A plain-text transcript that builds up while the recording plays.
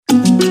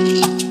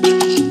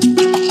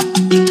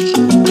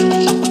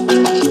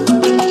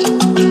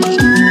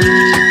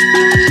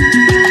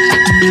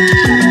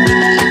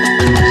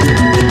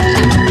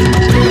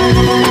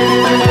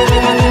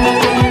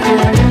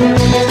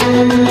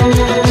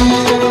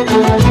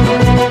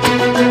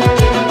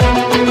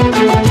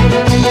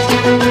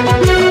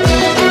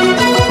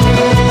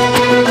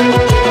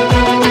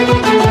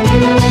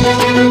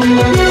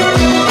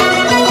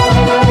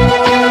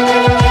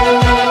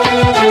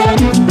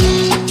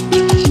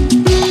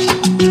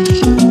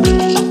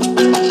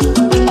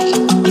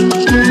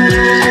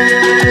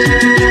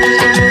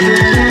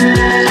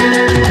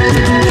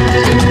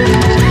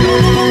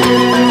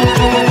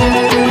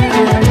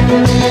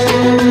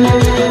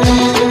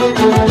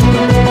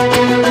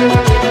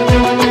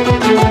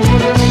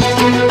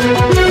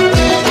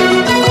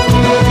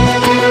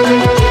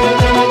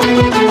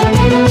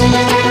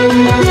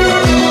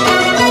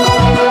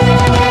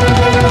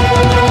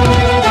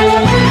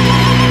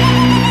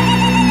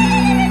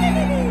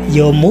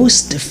your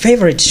most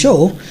favorite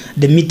show,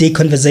 the Midday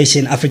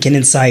Conversation African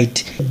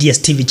Insight,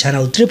 DSTV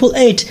channel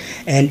 888,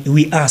 and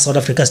we are South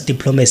Africa's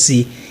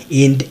diplomacy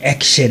in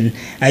action.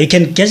 You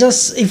can catch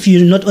us if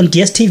you're not on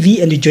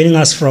DSTV and you're joining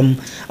us from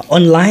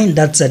online.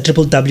 That's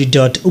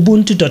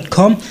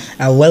www.ubuntu.com.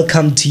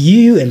 Welcome to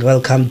you and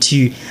welcome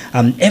to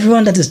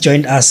everyone that has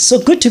joined us. So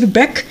good to be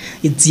back.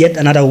 It's yet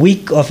another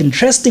week of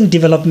interesting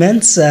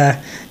developments.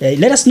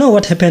 Let us know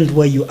what happened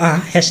where you are.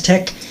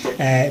 Hashtag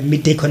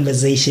Midday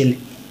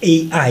Conversation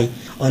AI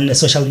on the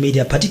social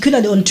media,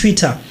 particularly on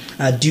Twitter.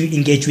 Do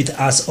engage with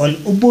us on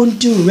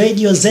Ubuntu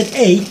Radio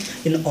ZA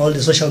in all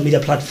the social media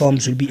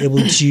platforms. We'll be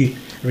able to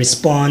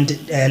respond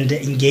and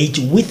engage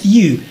with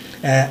you.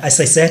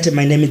 As I said,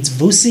 my name is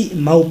Vusi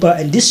Maupa,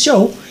 and this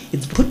show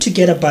is put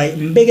together by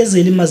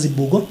Mbegezeli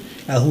Mazibugo,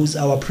 who's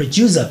our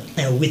producer,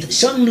 with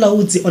Sean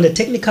Mlaudzi on the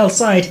technical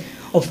side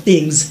of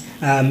things,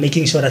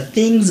 making sure that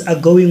things are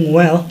going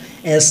well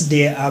as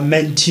they are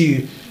meant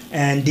to.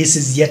 And this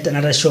is yet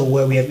another show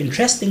where we have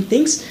interesting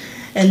things.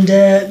 And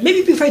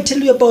maybe before I tell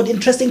you about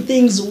interesting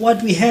things,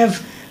 what we have,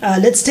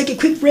 let's take a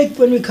quick break.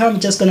 When we come,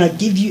 just gonna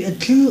give you a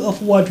clue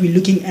of what we're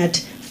looking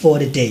at for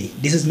the day.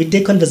 This is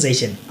Midday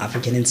Conversation,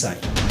 African Insight.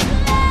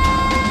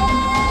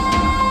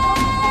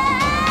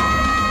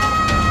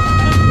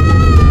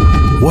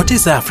 What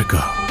is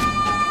Africa?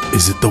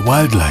 Is it the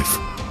wildlife,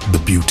 the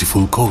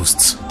beautiful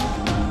coasts,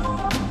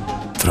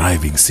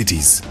 thriving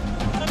cities?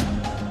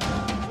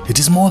 It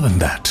is more than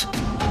that.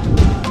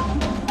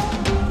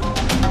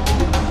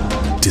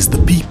 It is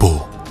the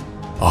people.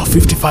 Our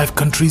 55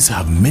 countries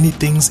have many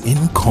things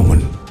in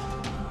common.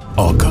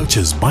 Our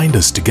cultures bind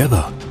us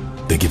together.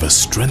 They give us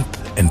strength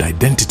and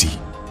identity.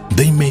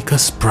 They make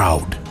us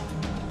proud.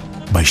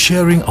 By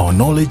sharing our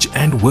knowledge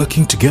and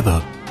working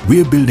together,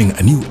 we're building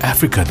a new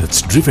Africa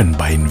that's driven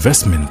by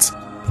investments,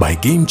 by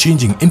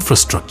game-changing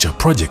infrastructure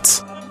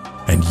projects,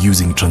 and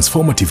using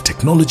transformative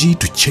technology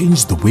to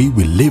change the way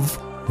we live,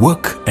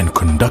 work, and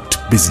conduct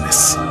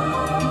business.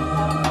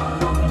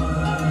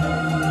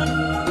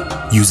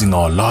 Using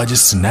our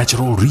largest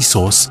natural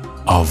resource,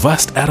 our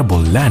vast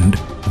arable land,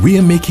 we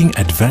are making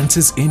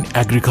advances in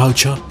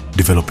agriculture,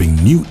 developing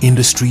new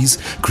industries,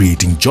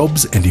 creating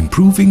jobs, and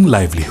improving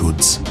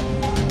livelihoods.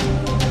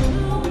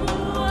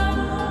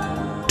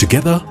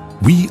 Together,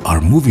 we are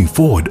moving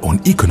forward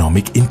on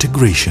economic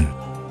integration.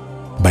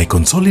 By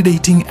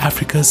consolidating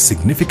Africa's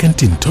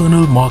significant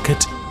internal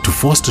market to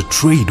foster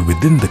trade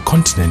within the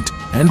continent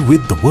and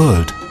with the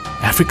world,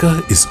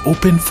 Africa is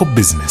open for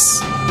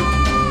business.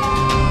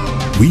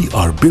 We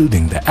are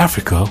building the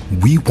Africa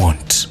we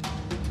want.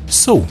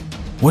 So,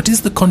 what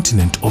is the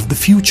continent of the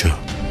future?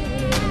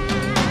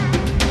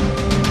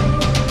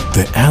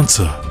 The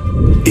answer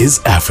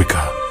is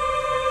Africa.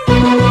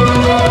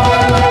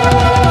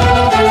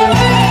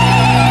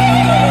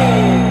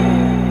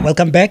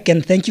 Welcome back,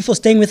 and thank you for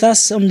staying with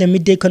us on the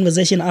Midday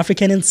Conversation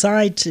African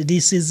Insight.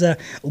 This is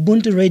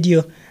Ubuntu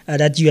Radio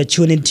that you are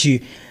tuning to.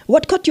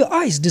 What caught your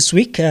eyes this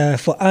week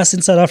for us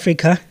in South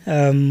Africa?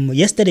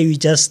 Yesterday, we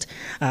just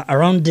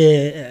around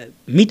the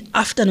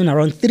mid-afternoon,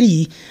 around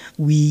 3,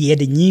 we had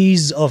the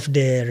news of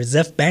the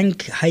Reserve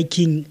Bank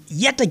hiking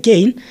yet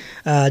again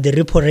the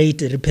repo rate,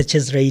 the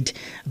repurchase rate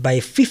by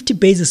 50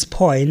 basis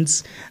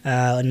points.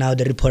 Now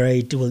the repo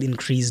rate will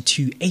increase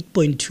to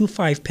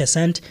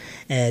 8.25%.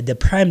 The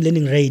prime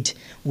lending rate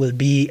will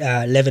be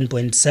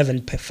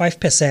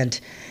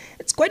 11.75%.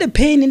 It's quite a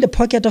pain in the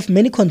pocket of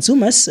many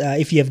consumers.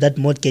 If you have that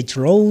mortgage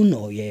loan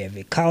or you have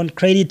account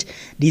credit,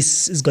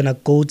 this is going to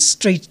go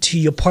straight to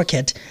your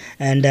pocket.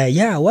 And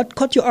what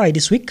caught your eye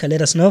this week?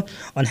 Let us know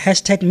on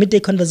hashtag Midday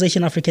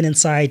Conversation African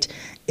Insight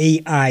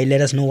AI. Let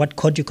us know what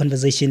caught your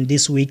conversation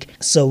this week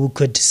so we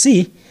could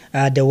see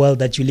the world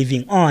that you're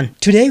living on.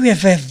 Today we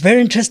have a very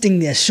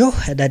interesting show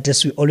that,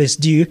 as we always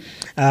do.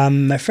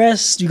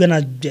 First, we're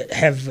going to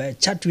have a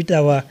chat with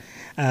our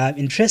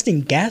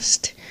interesting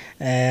guest.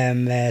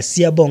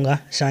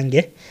 Siyabonga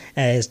Shange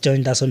has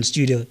joined us on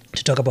studio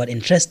to talk about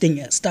interesting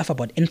stuff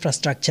about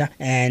infrastructure,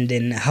 and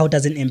then how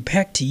does it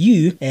impact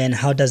you and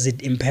how does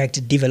it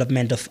impact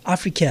development of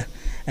Africa,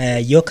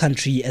 your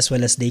country, as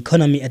well as the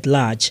economy at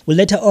large. Well,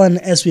 later on,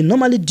 as we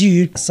normally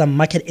do, some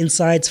market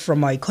insights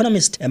from our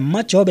economist,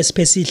 Majob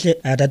especially,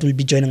 that will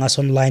be joining us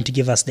online to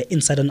give us the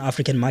insight on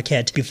African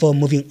market before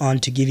moving on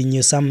to giving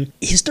you some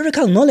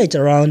historical knowledge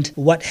around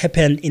what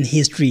happened in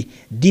history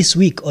this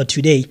week or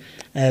today.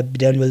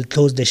 Then we'll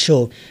close the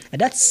show.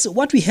 That's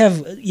what we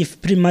have, if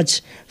pretty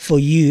much for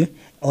you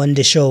on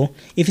the show.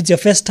 If it's your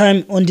first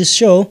time on this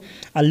show,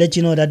 I'll let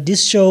you know that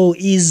this show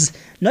is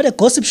not a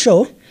gossip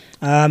show.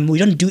 We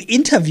don't do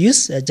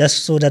interviews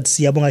just so that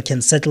Siyabonga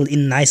can settle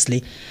in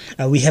nicely.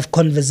 We have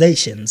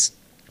conversations.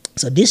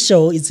 So this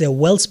show is a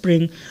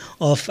wellspring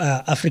of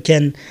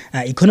African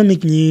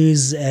economic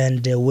news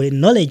and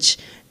knowledge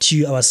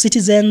to our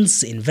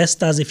citizens,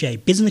 investors. If you're a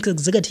business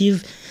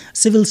executive,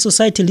 civil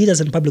society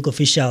leaders and public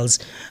officials,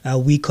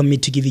 we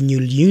commit to giving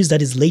you news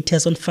that is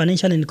latest on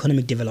financial and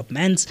economic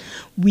developments.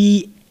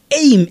 We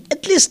aim,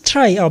 at least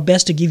try our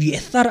best to give you a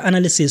thorough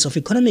analysis of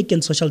economic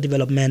and social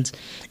development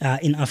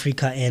in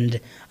Africa and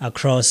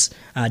across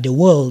the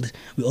world.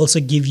 We also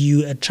give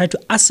you try to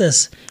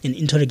assess and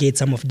interrogate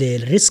some of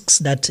the risks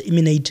that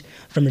emanate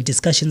from the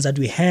discussions that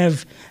we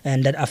have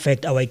and that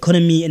affect our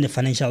economy and the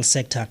financial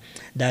sector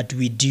that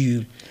we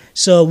do.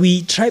 So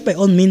we try by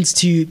all means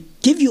to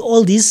give you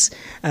all this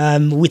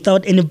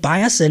without any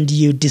bias, and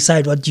you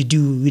decide what you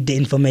do with the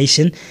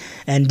information.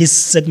 And this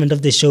segment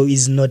of the show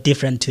is no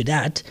different to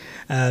that.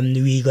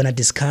 We're going to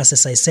discuss,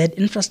 as I said,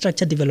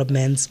 infrastructure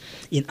developments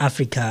in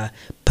Africa,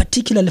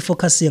 particularly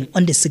focusing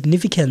on the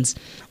significance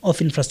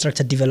of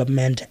infrastructure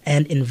development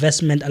and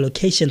investment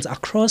allocations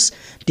across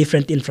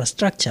different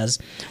infrastructures.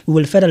 We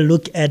will further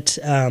look at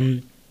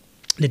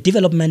the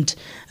development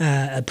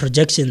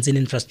projections in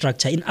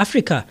infrastructure in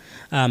Africa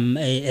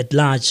at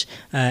large,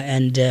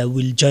 and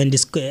we'll join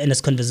this in this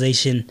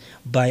conversation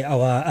by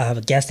our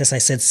guest, as I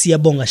said,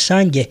 Siyabonga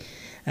Shange.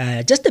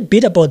 Just a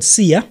bit about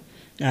Sia.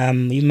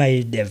 You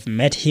might have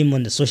met him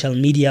on the social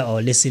media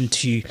or listened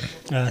to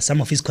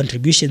some of his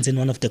contributions in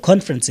one of the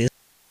conferences.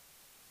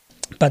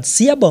 But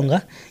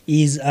Siyabonga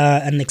is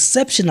an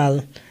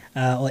exceptional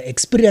or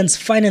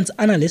experienced finance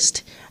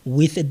analyst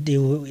with a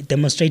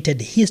demonstrated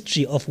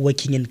history of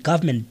working in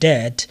government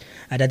debt,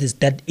 that is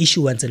debt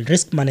issuance and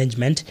risk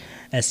management.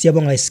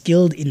 Siyabonga is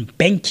skilled in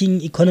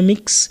banking,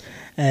 economics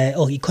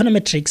or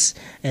econometrics,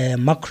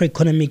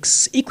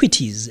 macroeconomics,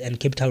 equities and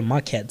capital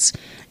markets.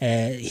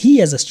 He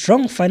has a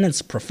strong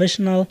finance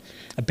professional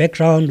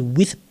background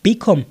with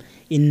BCom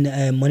in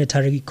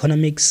monetary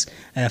economics,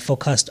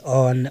 focused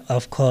on,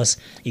 of course,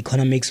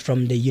 economics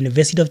from the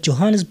University of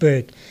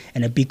Johannesburg,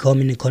 and a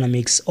BCom in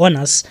economics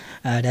honors,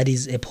 that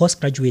is a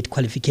postgraduate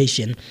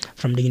qualification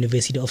from the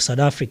University of South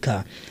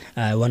Africa,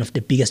 one of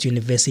the biggest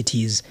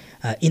universities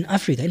in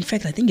Africa. In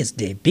fact, I think it's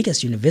the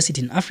biggest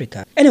university in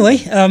Africa. Anyway,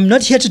 I'm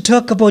not here to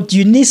talk about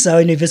UNISA,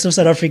 University of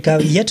South Africa.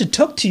 I'm here to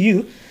talk to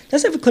you.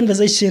 Let's have a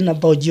conversation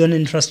about your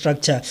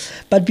infrastructure.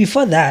 But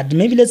before that,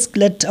 maybe let's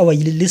let our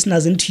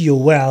listeners into your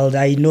world.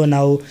 I know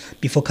now,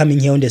 before coming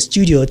here on the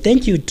studio,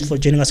 thank you for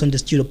joining us on the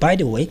studio, by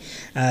the way.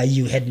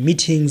 You had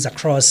meetings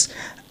across.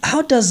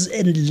 How does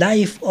a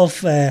life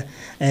of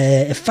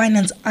a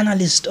finance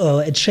analyst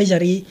or a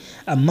treasury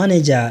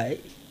manager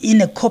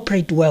in a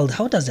corporate world,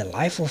 how does the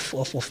life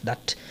of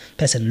that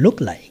person look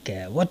like?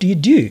 What do you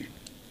do?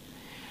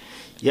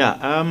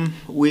 Yeah,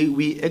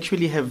 we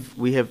actually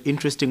have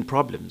interesting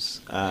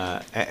problems,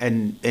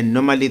 and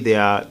normally they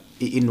are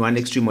in one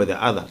extreme or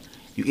the other.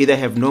 You either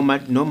have no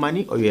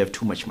money or you have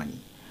too much money,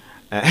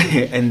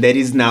 and that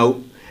is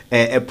now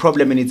a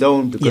problem in its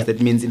own, because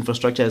that means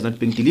infrastructure is not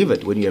being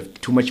delivered. When you have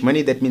too much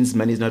money, that means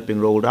money is not being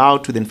rolled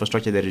out to the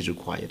infrastructure that is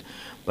required.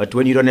 But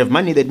when you don't have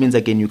money, that means,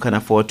 again, you can't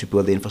afford to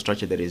build the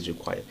infrastructure that is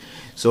required.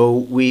 So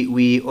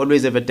we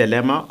always have a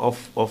dilemma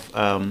of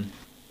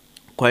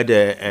quite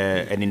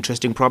an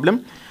interesting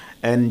problem.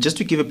 And just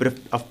to give a bit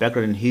of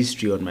background and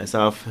history on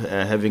myself,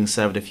 having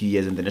served a few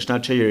years in the National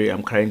Treasury,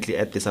 I'm currently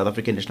at the South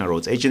African National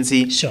Roads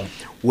Agency,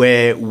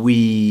 where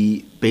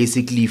we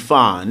basically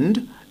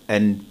fund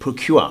and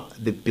procure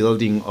the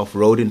building of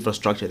road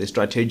infrastructure, the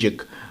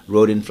strategic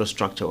road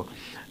infrastructure.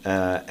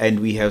 And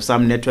we have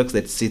some networks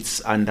that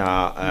sits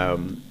under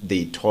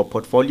the toll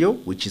portfolio,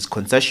 which is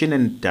concession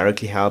and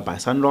directly held by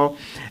SANRAL.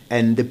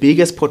 And the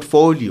biggest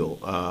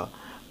portfolio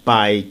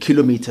by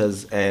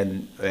kilometers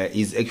and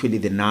is actually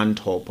the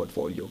non-toll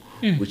portfolio,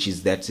 which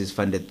is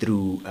funded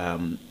through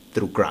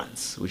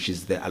grants, which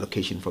is the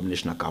allocation from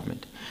national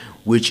government,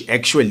 which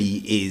actually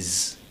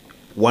is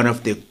one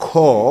of the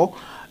core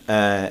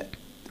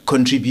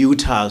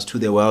contributors to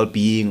the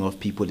well-being of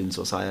people in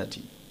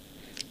society.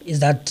 Is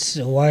that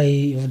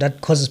why that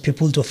causes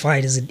people to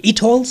fight? Is it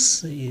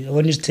e-tolls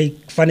when you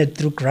take funded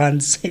through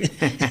grants?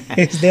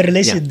 Is there a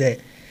relation there?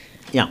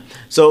 Yeah.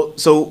 So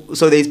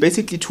there's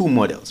basically two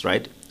models,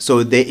 right?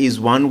 So there is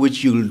one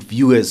which you'll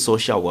view as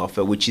social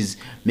welfare, which is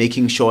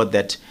making sure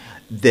that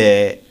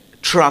the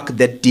truck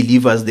that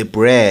delivers the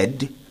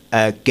bread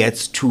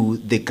gets to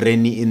the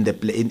granny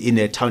in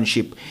a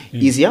township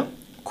easier,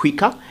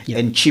 quicker,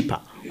 and cheaper,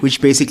 which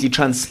basically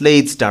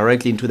translates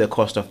directly into the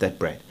cost of that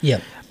bread.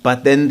 Yeah.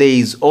 But then there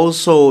is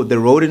also the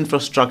road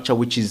infrastructure,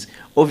 which is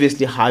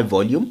obviously high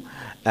volume,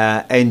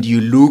 and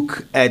you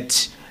look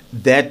at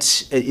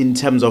that in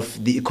terms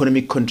of the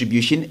economic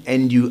contribution,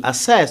 and you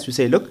assess, you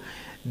say, look,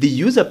 the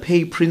user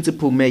pay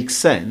principle makes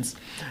sense,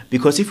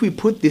 because if we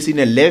put this in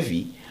a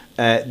levy,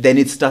 then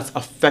it starts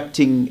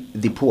affecting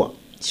the poor.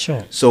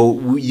 Sure.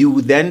 So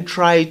you then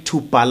try to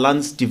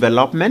balance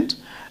development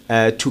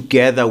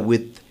together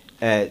with,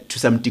 to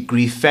some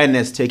degree,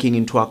 fairness, taking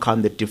into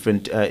account the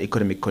different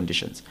economic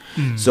conditions.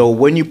 So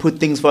when you put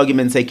things, for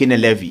argument's sake, in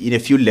a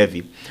fuel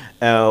levy,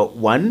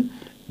 one,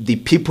 the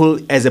people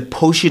as a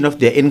portion of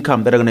their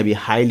income that are going to be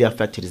highly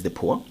affected is the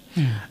poor.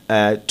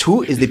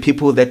 Two is the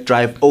people that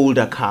drive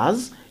older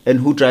cars. And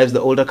who drives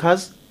the older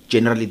cars?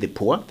 Generally the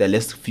poor. They're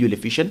less fuel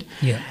efficient.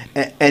 Yeah.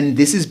 And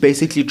this is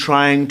basically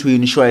trying to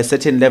ensure a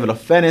certain level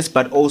of fairness,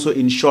 but also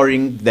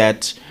ensuring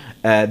that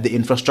the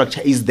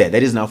infrastructure is there.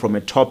 That is now from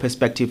a top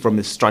perspective, from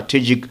a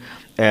strategic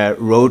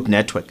road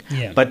network.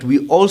 Yeah. But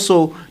we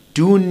also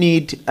do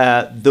need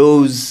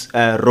those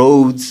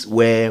roads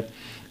where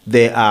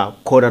they are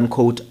quote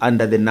unquote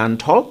under the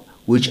non-toll,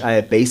 which are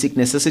a basic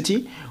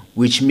necessity,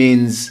 which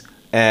means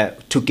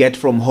to get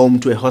from home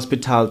to a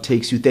hospital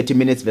takes you 30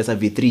 minutes versus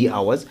 3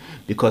 hours,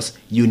 because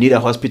you need a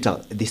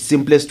hospital. The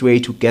simplest way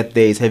to get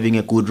there is having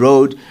a good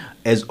road,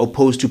 as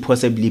opposed to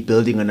possibly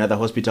building another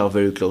hospital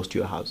very close to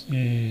your house.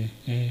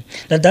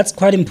 That's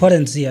quite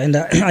important here, and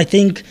I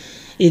think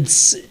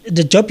it's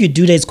the job you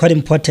do there is quite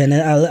important.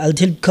 And I'll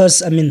tell you,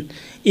 because I mean,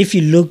 if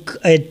you look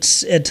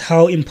at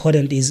how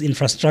important is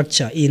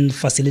infrastructure in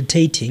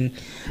facilitating,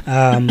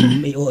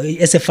 or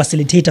as a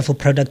facilitator for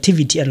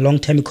productivity and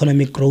long-term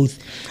economic growth,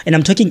 and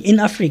I'm talking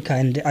in Africa,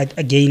 and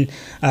again,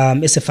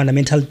 as a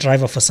fundamental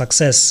driver for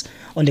success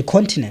on the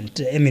continent.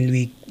 I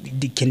mean,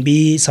 it can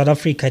be South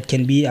Africa, it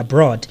can be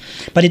abroad,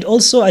 but it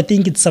also, I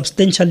think, it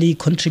substantially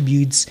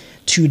contributes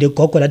to the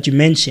GOGO that you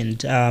mentioned,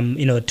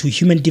 to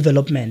human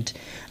development.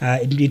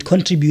 It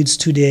contributes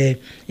to the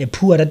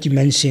poor that you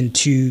mentioned,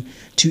 to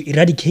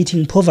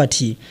eradicating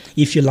poverty,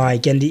 if you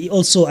like, and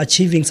also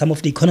achieving some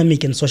of the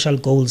economic and social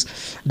goals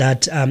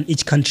that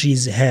each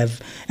countries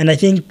have. And I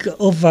think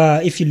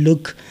if you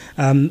look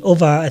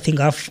over, I think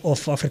half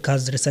of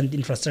Africa's recent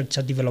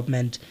infrastructure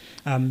development,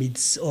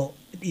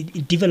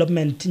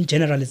 development in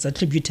general is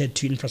attributed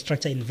to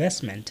infrastructure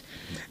investment.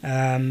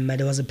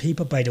 There was a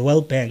paper by the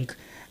World Bank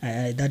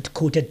that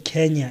quoted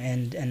Kenya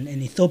and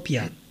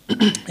Ethiopia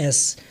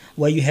as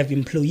where you have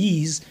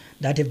employees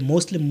that have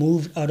mostly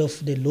moved out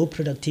of the low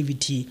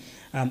productivity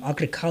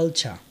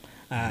agriculture,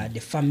 the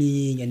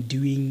farming and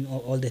doing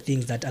all the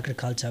things that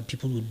agriculture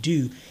people would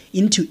do,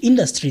 into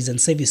industries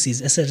and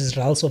services as a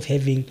result of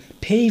having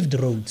paved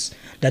roads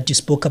that you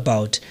spoke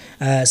about.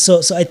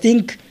 So I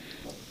think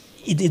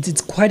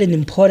it's quite an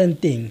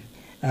important thing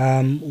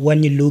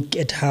when you look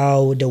at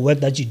how the work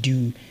that you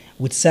do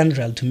with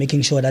Central to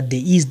making sure that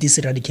there is this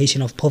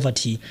eradication of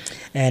poverty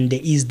and there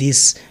is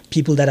this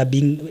people that are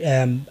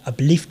being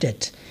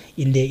uplifted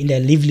in their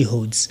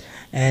livelihoods.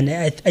 And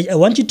I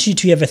want you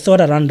to have a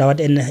thought around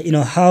that, and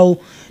how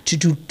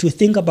to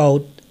think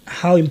about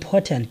how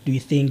important do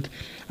you think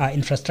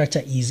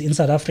infrastructure is in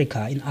South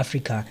Africa, in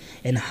Africa,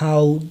 and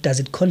how does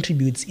it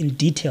contribute in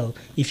detail,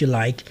 if you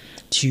like,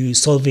 to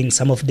solving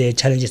some of the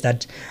challenges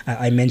that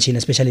I mentioned,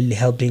 especially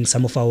helping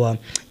some of our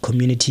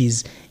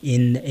communities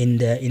in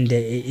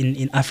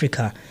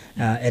Africa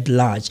at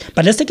large.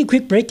 But let's take a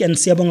quick break, and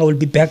Siyabonga will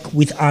be back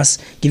with us,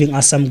 giving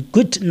us some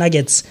good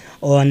nuggets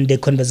on the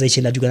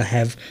conversation that we're going to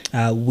have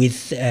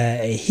with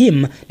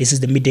him. This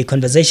is the Midday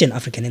Conversation,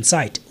 African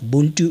Insight,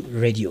 Ubuntu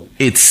Radio.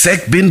 It's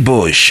Sekbin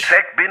Bush.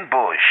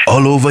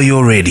 All over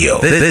your radio.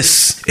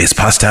 This is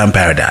Pastime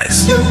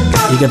Paradise.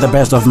 You get the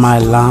best of my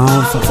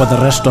love for the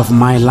rest of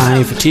my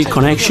life.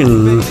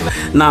 T-Connection.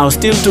 Now,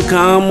 still to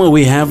come,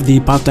 we have the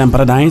Pastime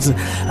Paradise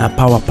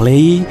Power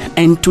Play.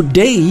 And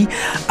today,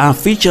 our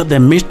feature, the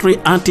mystery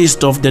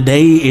artist of the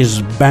day,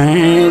 is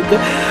back.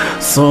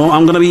 So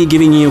I'm going to be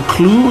giving you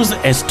clues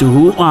as to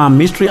who our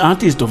mystery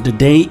artist of the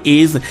day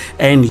is.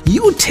 And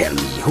you tell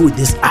me who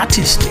this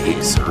artist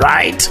is,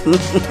 right?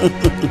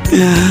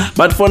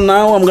 But for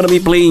now, I'm going to be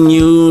playing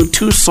you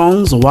two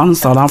songs, one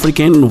South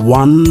African,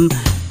 one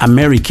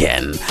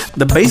American.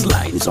 The bass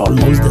line is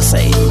almost the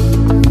same.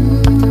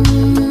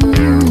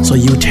 So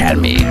you tell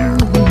me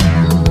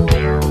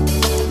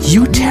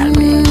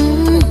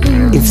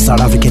if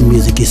South African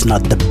music is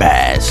not the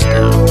best.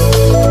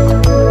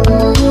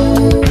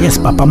 Yes,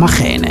 Papa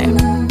Machene,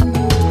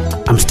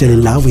 I'm still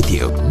in love with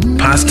you.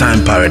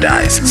 Pastime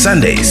Paradise,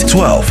 Sundays,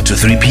 12 to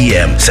 3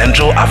 p.m.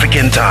 Central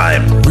African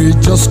Time. We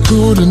just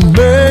couldn't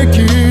make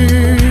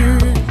it.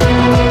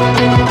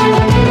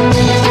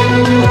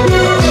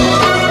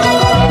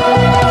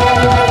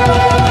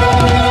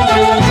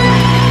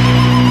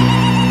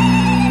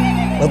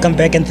 Welcome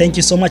back, and thank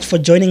you so much for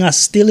joining us.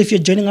 Still, if you're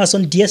joining us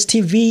on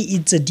DSTV,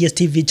 it's a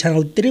DSTV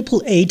channel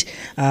 888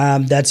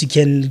 that you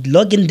can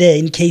log in there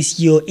in case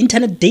your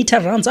internet data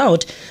runs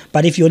out.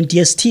 But if you're on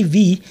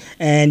DSTV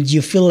and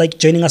you feel like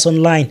joining us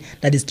online,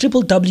 that is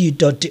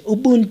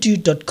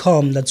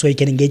www.ubuntu.com. That's where you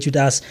can engage with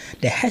us.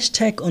 The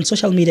hashtag on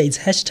social media is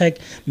hashtag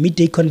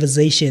Midday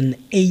Conversation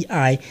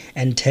AI,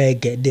 and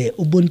tag the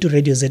Ubuntu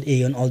Radio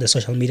ZA on all the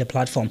social media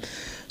platforms.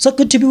 So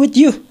good to be with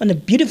you on a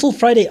beautiful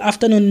Friday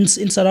afternoon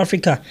in South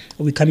Africa.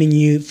 We're coming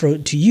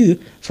to you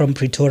from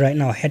Pretoria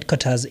in our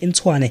headquarters in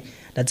Tshwane.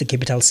 That's the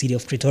capital city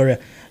of Pretoria.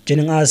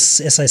 Joining us,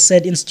 as I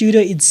said, in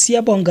studio, it's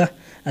Siyabonga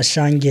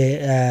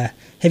Ashange,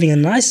 having a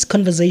nice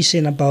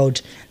conversation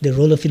about the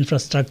role of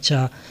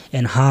infrastructure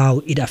and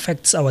how it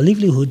affects our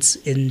livelihoods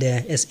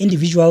as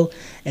individual,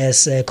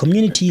 as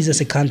communities,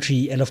 as a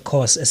country, and of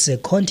course as a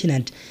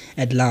continent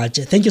at large.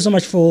 Thank you so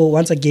much for,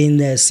 once again,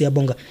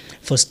 Siyabonga,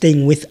 for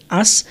staying with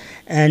us.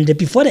 And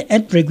before the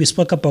ad break, we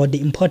spoke about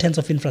the importance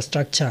of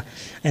infrastructure,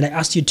 and I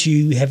asked you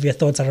to have your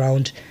thoughts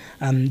around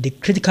the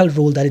critical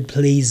role that it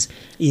plays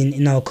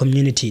in our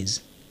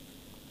communities.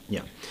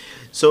 Yeah.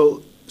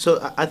 So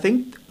I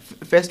think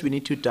first we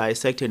need to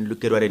dissect and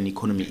look at what an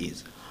economy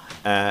is.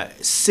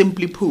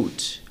 Simply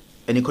put,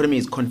 an economy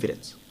is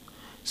confidence.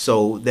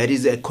 So there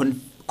is a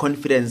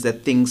confidence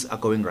that things are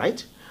going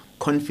right,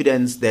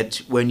 confidence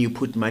that when you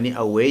put money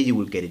away, you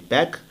will get it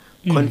back,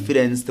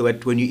 confidence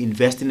that when you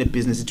invest in a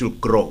business, it will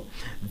grow.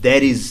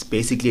 That is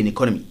basically an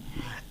economy.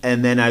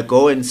 And then I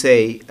go and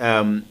say,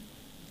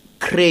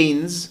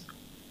 cranes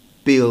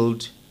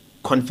build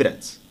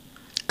confidence.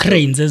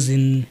 Cranes, as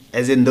in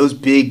those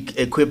big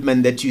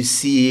equipment that you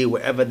see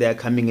wherever they are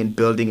coming and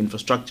building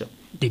infrastructure.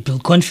 They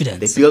build confidence.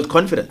 They build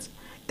confidence.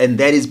 And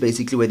that is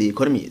basically where the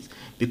economy is.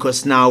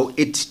 Because now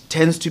it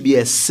tends to be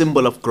a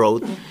symbol of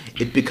growth.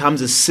 It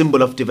becomes a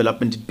symbol of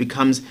development. It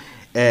becomes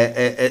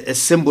a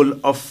symbol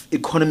of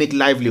economic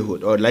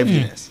livelihood or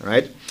liveliness,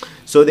 right?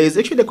 So there's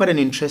actually quite an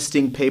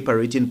interesting paper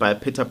written by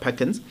Peter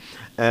Perkins.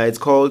 It's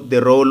called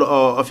The Role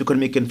of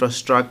Economic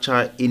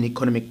Infrastructure in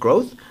Economic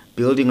Growth,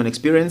 Building on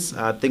Experience.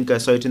 I think I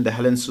saw it in the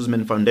Helen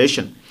Suzman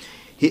Foundation.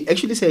 He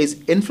actually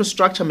says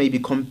infrastructure may be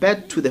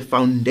compared to the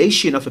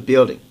foundation of a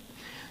building.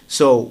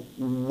 So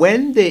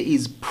when there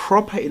is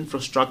proper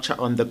infrastructure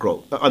on the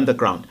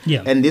ground,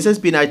 and this has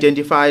been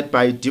identified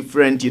by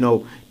different,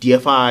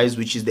 DFIs,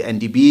 which is the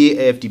NDB,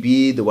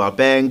 AFDB, the World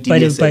Bank,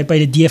 DBSA. By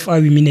the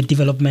DFI, we mean the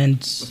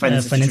Development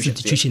Finance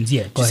Institutions.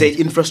 Yeah, to say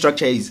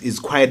infrastructure is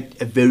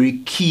quite a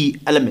very key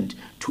element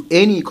to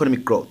any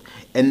economic growth.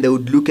 And they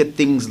would look at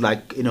things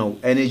like,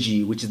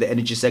 energy, which is the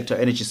energy sector,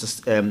 energy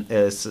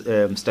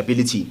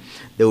stability.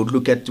 They would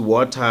look at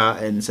water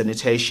and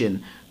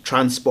sanitation,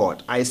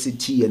 transport,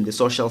 ICT, and the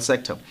social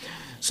sector.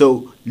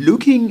 So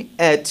looking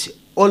at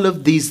all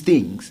of these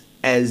things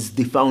as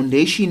the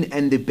foundation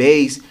and the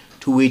base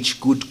to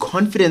which good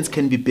confidence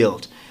can be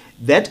built,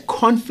 that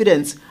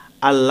confidence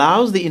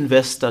allows the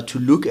investor to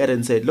look at it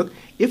and say, look,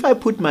 if I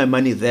put my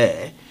money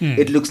there,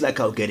 it looks like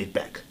I'll get it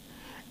back.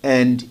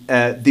 And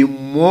the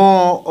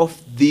more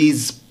of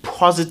this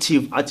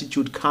positive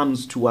attitude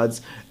comes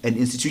towards an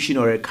institution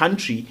or a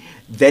country,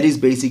 that is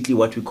basically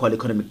what we call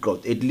economic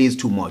growth. It leads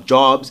to more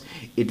jobs.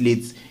 It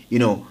leads,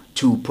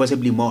 to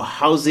possibly more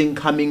housing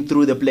coming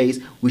through the place,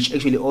 which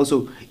actually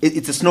also,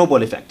 it's a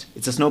snowball effect.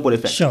 It's a snowball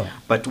effect. Sure.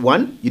 But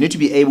one, you need to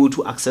be able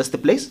to access the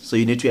place. So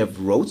you need to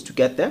have roads to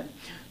get there.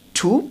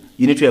 Two,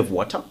 you need to have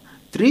water.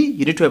 Three,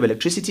 you need to have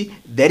electricity.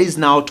 That is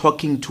now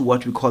talking to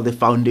what we call the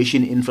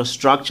foundation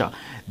infrastructure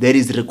that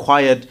is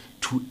required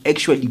to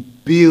actually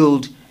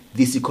build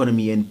this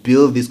economy and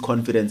build this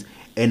confidence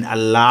and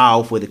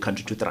allow for the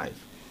country to thrive.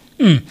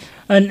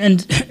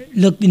 And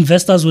look,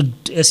 investors would,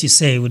 as you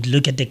say, would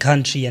look at the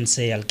country and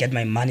say, I'll get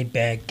my money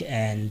back,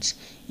 and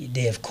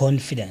they have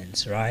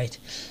confidence, right?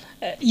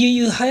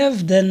 You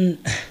have then,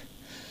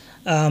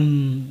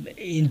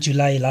 in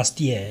July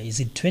last year, is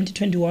it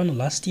 2021 or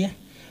last year?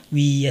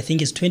 I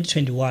think it's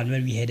 2021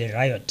 when we had a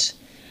riot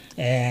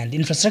and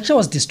infrastructure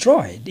was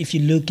destroyed. If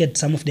you look at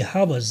some of the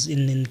harbors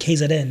in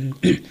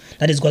KZN,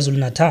 that is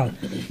KwaZulu-Natal,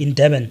 in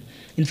Durban,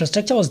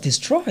 infrastructure was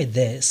destroyed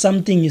there.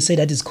 Something you say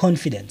that is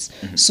confidence.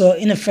 So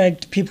in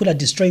effect, people are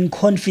destroying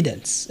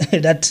confidence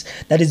that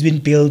has been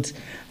built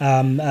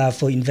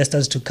for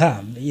investors to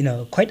come.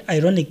 Quite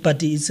ironic,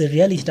 but it's a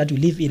reality that we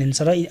live in. And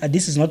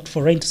this is not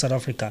foreign to South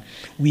Africa.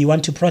 We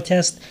want to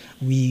protest.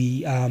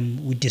 We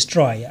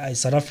destroy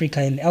South Africa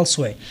and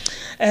elsewhere,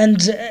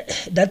 and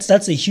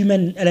that's a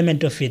human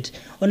element of it.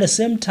 On the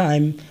same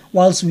time,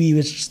 whilst we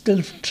were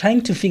still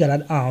trying to figure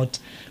that out,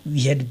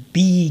 we had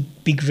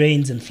big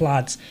rains and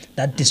floods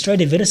that destroyed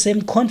the very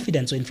same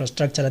confidence or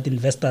infrastructure that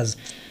investors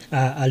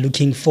are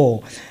looking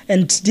for.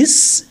 And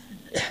this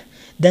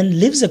then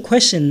leaves a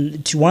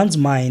question to one's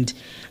mind: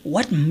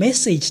 what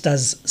message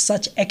does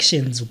such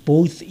actions,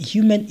 both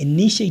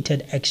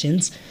human-initiated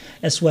actions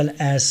as well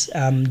as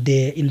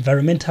the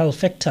environmental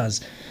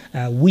factors,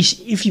 which,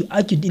 if you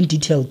argued in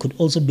detail, could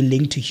also be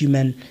linked to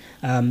human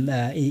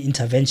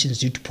interventions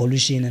due to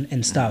pollution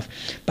and stuff.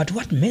 But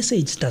what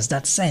message does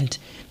that send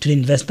to the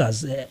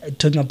investors,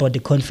 talking about the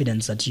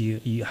confidence that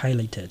you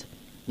highlighted?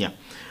 Yeah.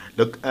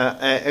 Look,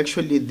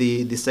 actually,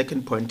 the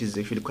second point is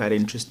actually quite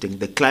interesting.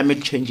 The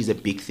climate change is a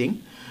big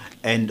thing.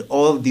 And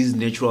all these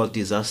natural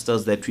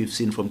disasters that we've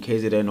seen from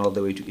KZN all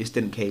the way to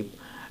Eastern Cape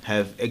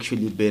have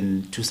actually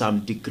been, to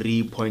some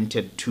degree,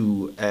 pointed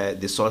to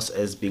the source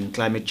as being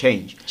climate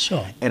change.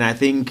 Sure. And I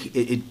think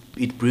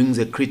it brings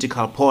a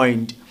critical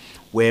point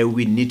where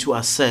we need to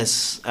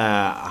assess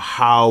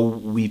how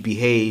we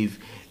behave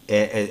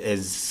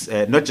as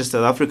not just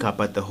South Africa,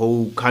 but the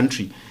whole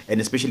country,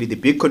 and especially the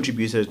big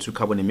contributors to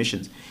carbon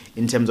emissions,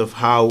 in terms of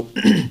how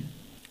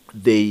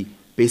they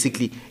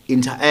basically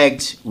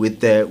interact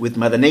with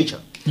Mother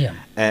Nature. Yeah.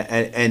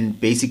 And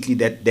basically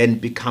that then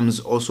becomes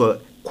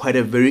also quite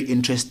a very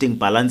interesting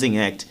balancing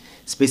act,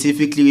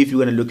 specifically if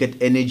you're going to look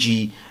at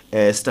energy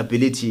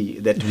stability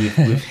that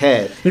we've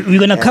had. We're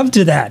going to come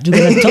to that. We're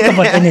going to talk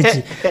about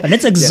energy. But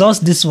let's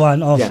exhaust this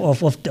one of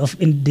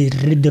in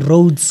the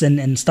roads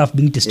and stuff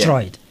being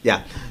destroyed.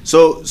 Yeah.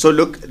 So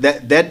look,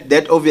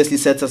 that obviously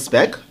sets us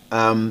back.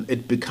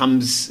 It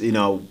becomes,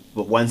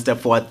 1 step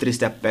forward, 3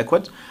 steps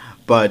backward.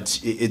 but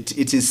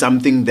it is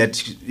something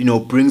that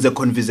brings a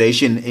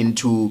conversation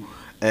into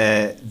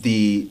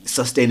the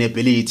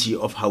sustainability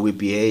of how we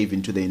behave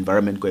into the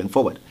environment going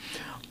forward.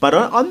 But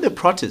on the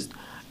protest,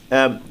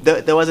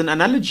 there was an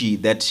analogy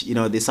that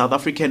the South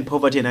African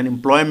poverty and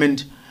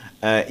unemployment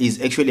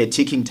is actually a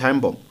ticking time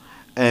bomb,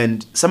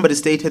 and somebody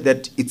stated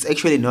that it's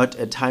actually not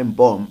a time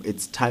bomb;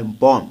 it's time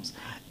bombs,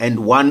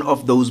 and one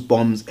of those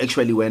bombs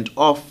actually went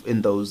off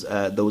in those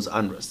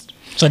unrest.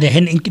 So the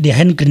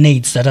hand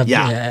grenades that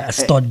are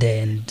stored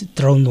there and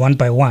thrown one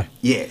by one.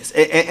 Yes,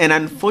 and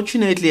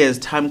unfortunately, as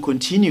time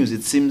continues,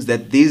 it seems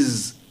that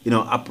these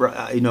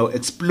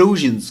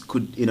explosions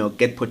could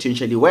get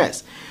potentially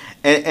worse,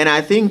 and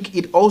I think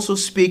it also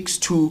speaks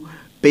to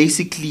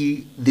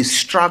basically the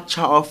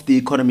structure of the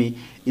economy.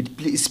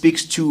 It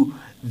speaks to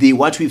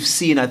what we've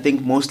seen. I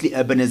think mostly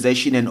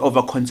urbanization and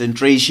over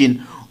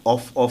concentration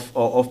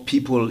of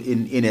people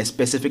in a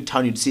specific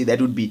town. You'd see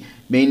that would be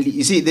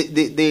mainly,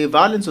 the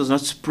violence was not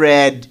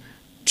spread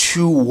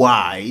too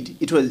wide.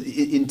 It was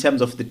in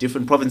terms of the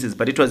different provinces,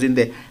 but it was in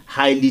the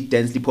highly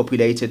densely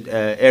populated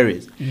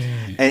areas.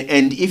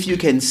 And if you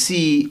can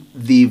see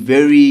the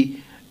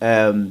very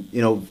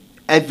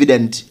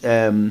evident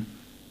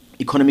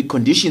economic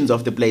conditions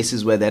of the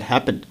places where that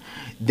happened,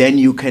 then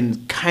you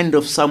can kind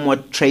of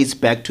somewhat trace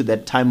back to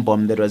that time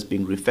bomb that was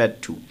being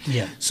referred to.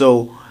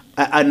 So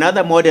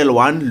another model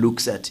one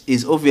looks at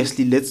is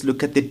obviously, let's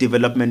look at the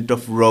development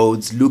of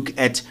roads, look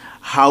at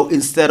how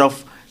instead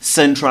of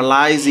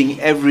centralizing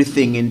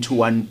everything into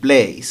one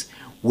place,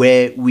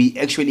 where we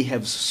actually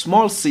have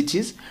small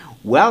cities,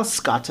 well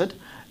scattered.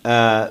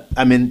 I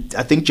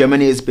think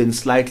Germany has been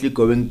slightly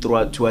going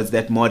towards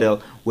that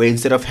model, where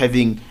instead of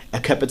having a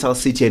capital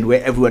city and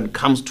where everyone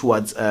comes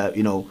towards,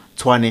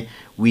 Tshwane,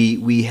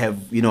 we have,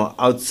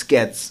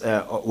 outskirts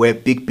where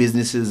big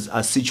businesses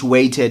are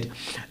situated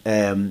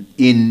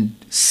in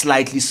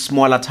slightly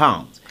smaller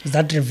towns. Is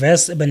that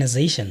reverse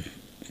urbanization?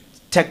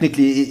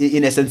 Technically,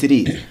 in a sense, it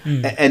is.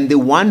 And the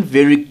one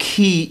very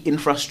key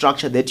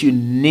infrastructure that you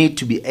need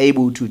to be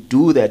able to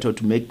do that, or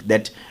to make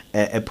that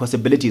a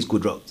possibility, is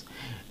good roads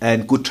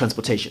and good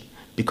transportation,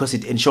 because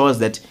it ensures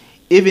that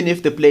even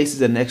if the place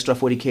is an extra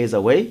 40 km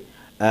away,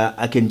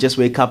 I can just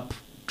wake up,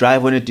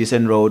 drive on a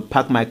decent road,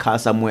 park my car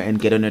somewhere and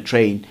get on a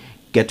train,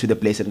 get to the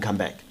place and come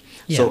back.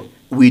 So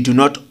we do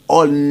not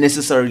all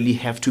necessarily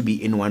have to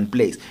be in one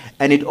place.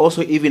 And it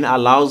also even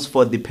allows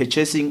for the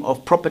purchasing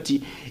of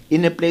property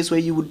in a place where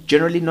you would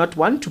generally not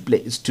want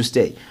to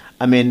stay.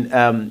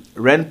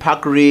 Rand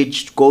Park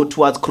Ridge, go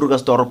towards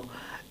Krugersdorp,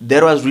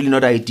 that was really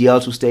not ideal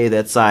to stay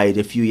that side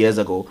a few years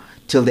ago,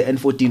 till the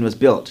N14 was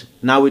built.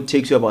 Now it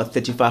takes you about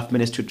 35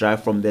 minutes to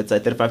drive from that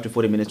side, 35 to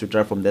 40 minutes to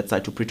drive from that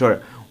side to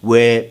Pretoria,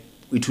 where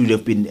it would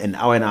have been an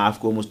hour and a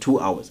half, almost 2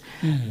 hours.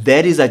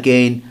 That is,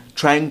 again,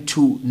 trying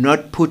to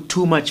not put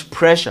too much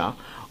pressure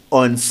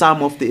on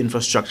some of the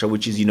infrastructure,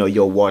 which is,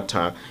 your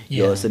water,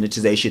 your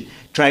sanitization,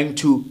 trying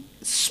to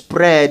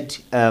spread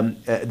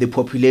the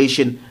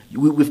population.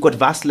 We've got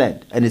vast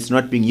land and it's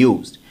not being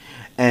used.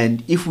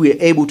 And if we're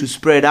able to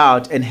spread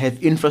out and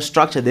have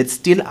infrastructure that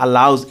still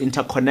allows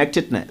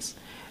interconnectedness,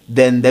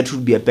 then that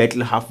would be a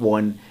battle half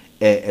won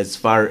as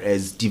far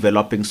as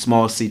developing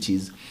small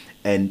cities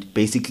and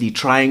basically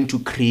trying to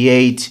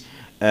create,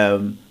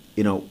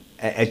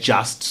 a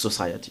just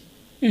society.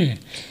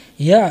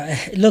 Yeah,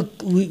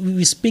 look,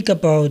 we speak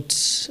about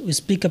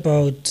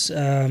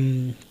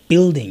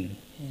building,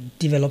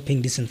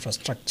 developing this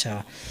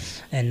infrastructure,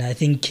 and I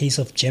think case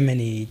of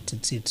Germany,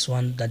 it's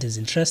one that is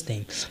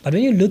interesting. But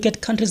when you look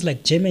at countries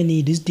like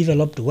Germany, this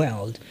developed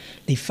world,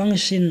 they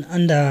function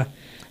under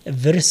a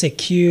very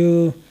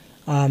secure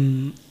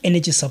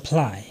energy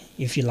supply,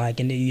 if you like,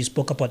 and you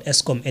spoke about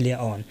Eskom earlier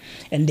on,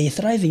 and they're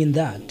thriving in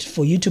that.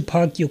 For you to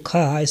park your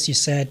car, as you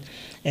said,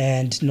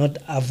 and not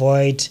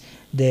avoid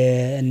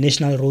the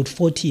National Road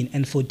 14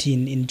 and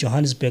 14 in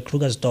Johannesburg,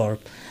 Krugersdorp,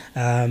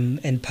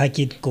 and park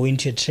it, go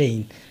into a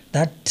train,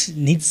 that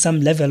needs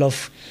some level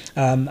of,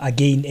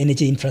 again,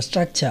 energy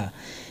infrastructure.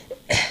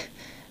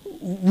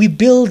 We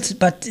build,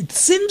 but it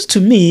seems to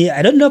me,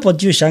 I don't know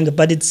about you, Shanga,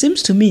 but it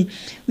seems to me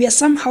we are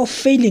somehow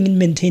failing in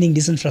maintaining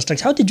this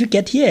infrastructure. How did you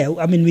get here?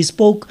 We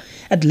spoke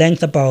at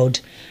length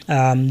about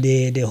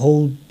the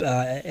whole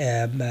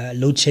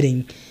load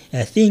shedding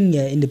thing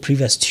in the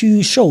previous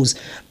 2 shows,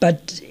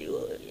 but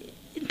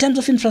in terms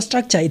of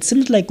infrastructure, it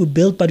seems like we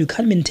built, but we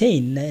can't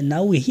maintain, and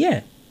now we're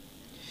here.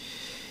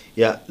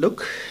 Yeah,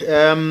 look,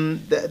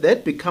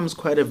 that becomes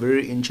quite a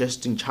very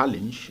interesting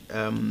challenge.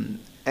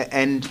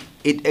 And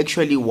it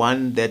actually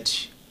one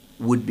that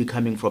would be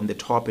coming from the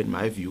top, in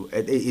my view.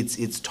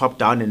 It's top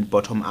down and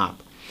bottom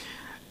up,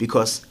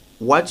 because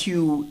what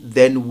you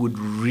then would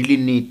really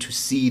need to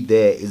see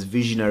there is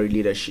visionary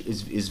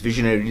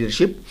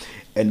leadership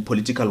and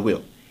political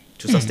will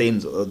to sustain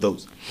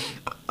those.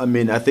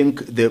 I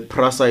think the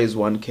PRASA is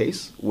one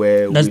case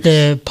where that's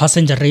the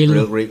passenger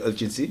rail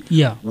agency,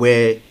 yeah,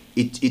 where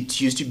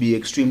it used to be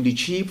extremely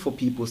cheap for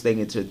people staying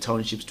in the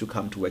townships to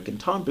come to work in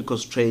town,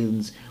 because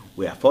trains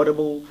were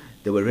affordable,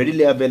 they were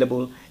readily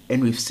available,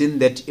 and we've seen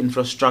that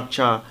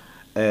infrastructure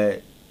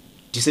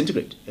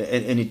disintegrate,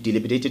 and it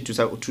dilapidated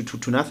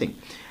to nothing.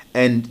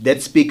 And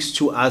that speaks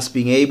to us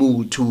being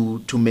able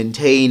to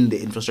maintain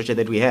the infrastructure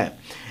that we have.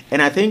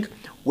 And I think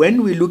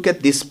when we look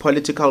at this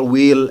political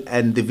will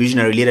and the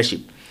visionary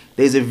leadership,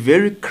 there's a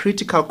very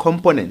critical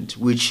component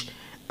which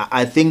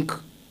I think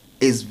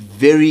is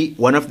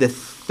one of the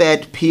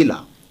third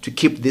pillar to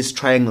keep this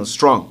triangle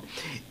strong.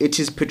 It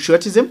is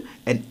patriotism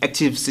and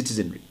active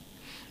citizenry.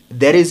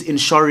 That is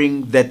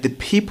ensuring that the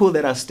people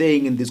that are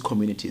staying in these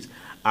communities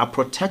are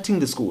protecting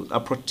the schools, are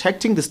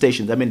protecting the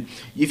stations. I mean,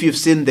 if you've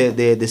seen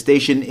the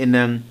station in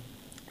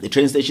the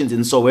train stations in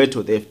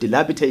Soweto, they've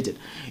dilapidated.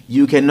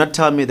 You cannot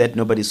tell me that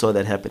nobody saw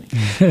that happening.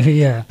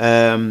 Yeah.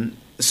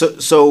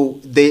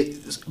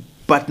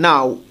 But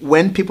now,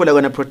 when people are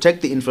going to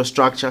protect the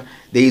infrastructure,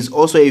 there is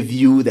also a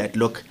view that,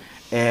 look,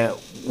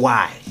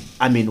 why?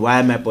 I mean, why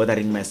am I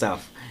bothering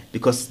myself?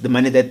 Because the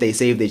money that they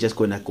save, they're just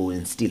going to go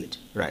and steal it,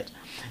 right?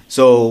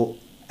 So,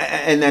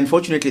 and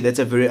unfortunately, that's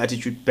a very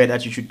bad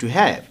attitude to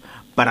have.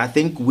 But I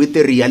think with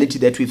the reality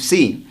that we've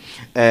seen,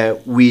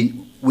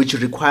 which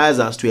requires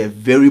us to have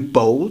very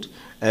bold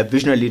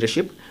visionary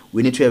leadership,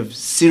 we need to have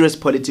serious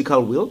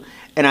political will.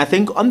 And I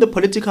think on the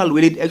political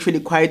will, it actually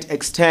quite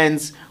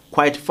extends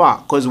quite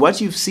far. Because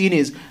what you've seen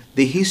is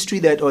the history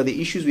or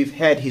the issues we've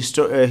had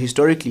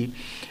historically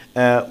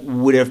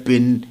would have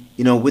been,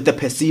 with the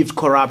perceived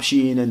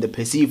corruption and the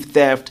perceived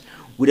theft,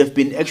 would have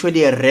been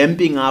actually a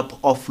ramping up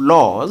of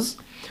laws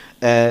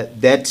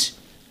that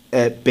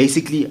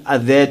basically are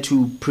there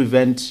to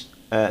prevent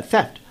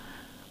theft,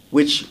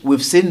 which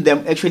we've seen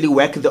them actually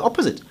work the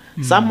opposite.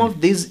 Some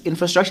of this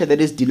infrastructure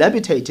that is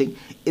dilapidating,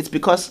 it's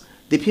because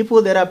the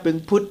people that are being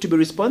put to be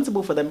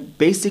responsible for them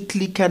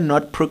basically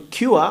cannot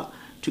procure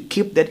to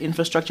keep that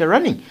infrastructure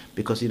running,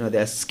 because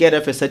they're scared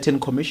of a certain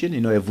commission.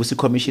 A Vusi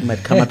commission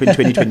might come up in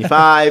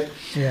 2025.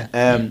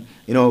 Yeah.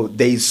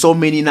 There's so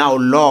many now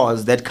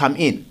laws that come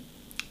in.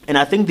 And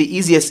I think the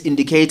easiest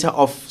indicator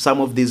of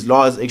some of these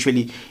laws,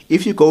 actually,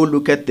 if you go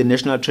look at the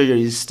National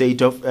Treasury's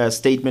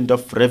Statement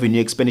of Revenue,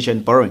 Expenditure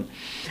and Borrowing,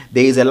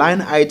 there is a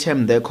line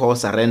item there called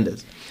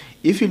surrenders.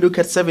 If you look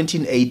at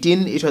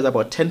 17-18, it was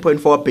about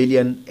 10.4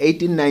 billion,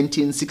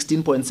 18-19,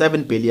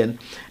 16.7 billion,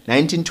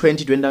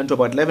 19-20 went down to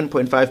about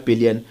 11.5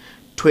 billion,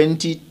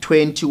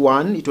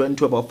 2021 it went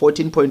to about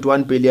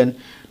 14.1 billion,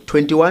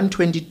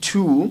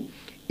 21-22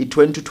 it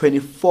went to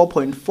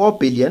 24.4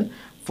 billion.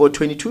 For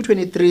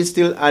 22-23,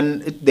 still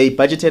they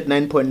budgeted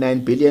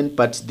 9.9 billion,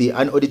 but the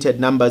unaudited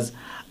numbers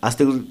are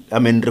still,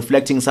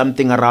 reflecting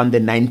something around the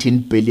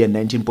 19 billion,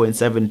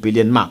 19.7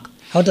 billion mark.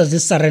 How does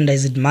this surrender?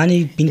 Is it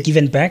money being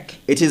given back?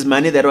 It is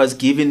money that was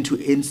given to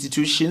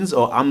institutions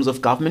or arms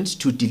of government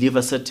to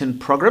deliver certain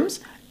programs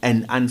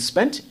and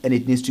unspent, and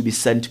it needs to be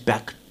sent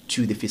back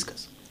to the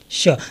fiscus.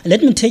 Sure.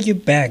 Let me take you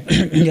back.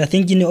 I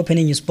think in your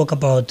opening you spoke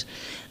about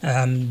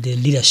the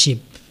leadership.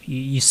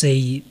 You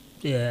say,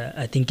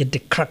 I think at the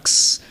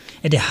crux,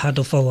 at the heart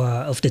of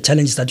the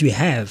challenges that we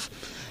have,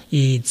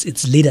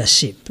 it's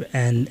leadership,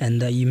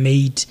 and you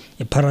made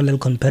a parallel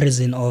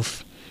comparison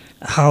of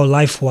how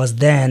life was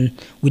then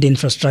with the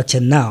infrastructure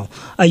now.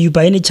 Are you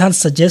by any chance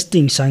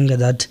suggesting, Shanga,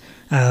 that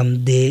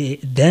the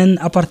then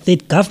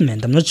apartheid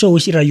government, I'm not sure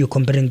which era you're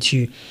comparing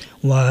to,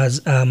 was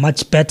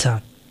much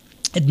better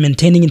at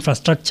maintaining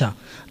infrastructure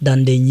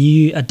than the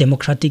new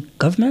democratic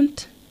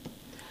government?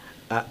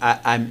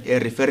 I'm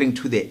referring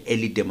to the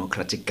early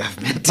democratic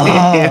government.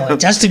 Oh,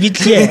 just to be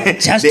clear.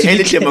 The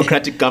early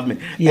democratic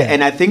government. Yeah.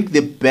 And I think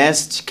the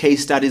best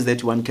case studies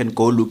that one can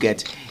go look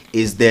at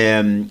is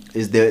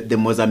the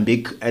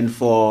Mozambique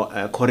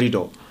N4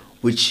 corridor,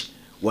 which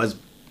was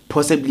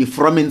possibly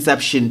from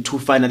inception to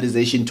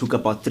finalization took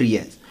about 3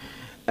 years.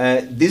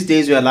 These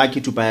days we are likely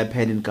to buy a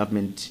pen in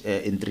government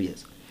in 3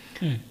 years,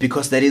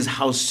 because that is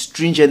how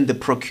stringent the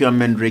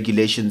procurement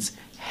regulations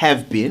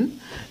have been,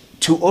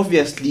 to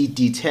obviously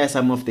deter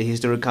some of the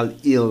historical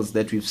ills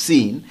that we've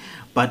seen,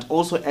 but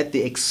also at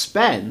the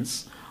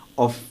expense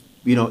of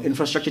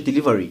infrastructure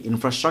delivery,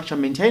 infrastructure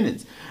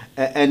maintenance,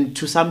 and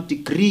to some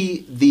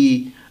degree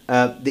the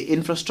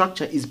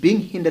infrastructure is being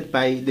hindered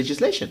by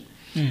legislation,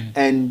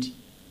 and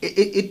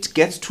it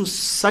gets to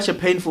such a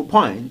painful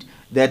point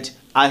that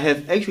I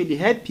have actually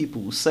had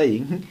people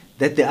saying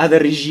that the other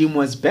regime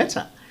was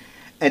better,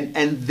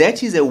 and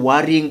that is a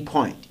worrying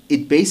point.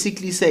 It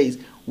basically says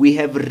we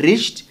have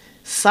reached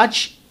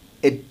such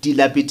a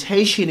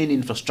dilapidation in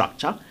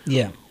infrastructure.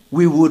 Yeah.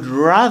 We would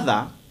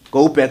rather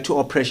go back to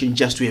oppression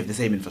just to have the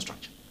same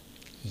infrastructure.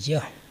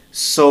 Yeah.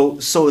 So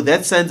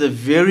that sends a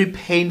very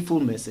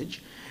painful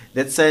message.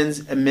 That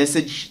sends a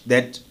message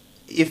that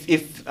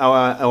if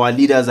our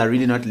leaders are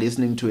really not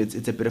listening to it,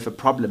 it's a bit of a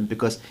problem,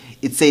 because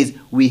it says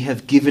we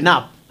have given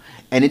up.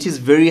 And it is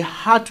very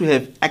hard to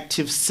have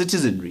active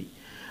citizenry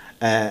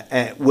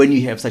when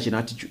you have such an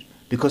attitude,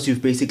 because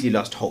you've basically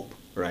lost hope,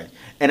 right?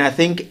 And I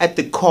think at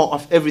the core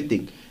of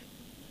everything,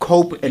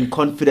 hope and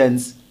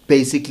confidence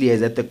basically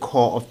is at the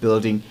core of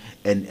building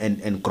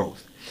and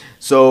growth.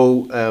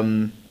 So,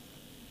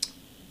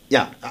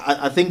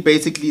 I think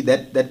basically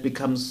that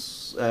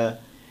becomes the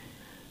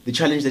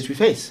challenge that we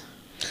face.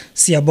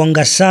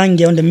 Siyabonga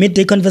Shange on the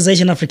Midday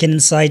Conversation African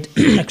Insight.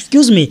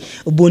 Excuse me,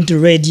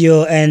 Ubuntu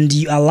Radio, and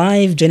you are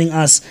live joining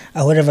us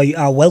wherever you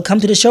are. Welcome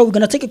to the show. We're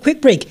going to take a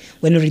quick break.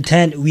 When we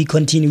return, we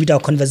continue with our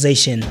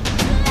conversation.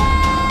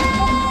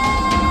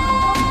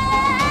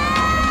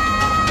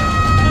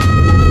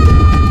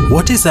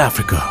 What is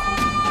Africa?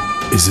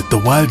 Is it the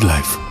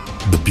wildlife,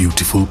 the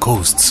beautiful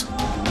coasts,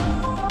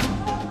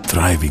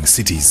 thriving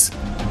cities?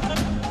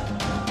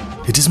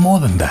 It is more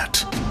than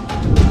that.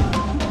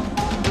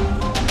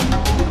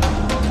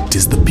 It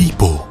is the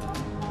people.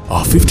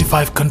 Our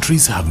 55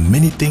 countries have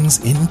many things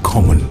in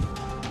common.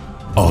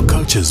 Our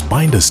cultures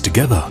bind us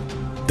together.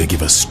 They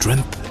give us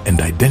strength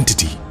and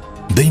identity.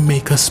 They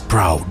make us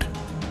proud.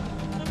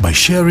 By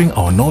sharing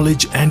our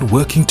knowledge and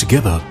working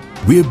together,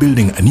 we're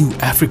building a new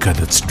Africa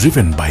that's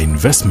driven by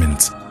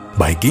investments,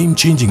 by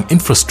game-changing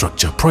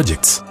infrastructure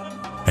projects,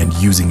 and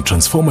using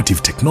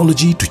transformative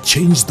technology to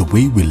change the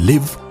way we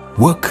live,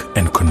 work,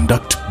 and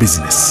conduct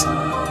business.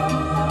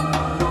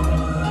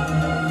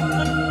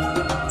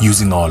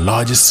 Using our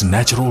largest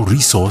natural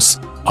resource,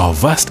 our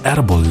vast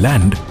arable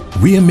land,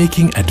 we are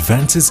making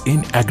advances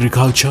in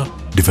agriculture,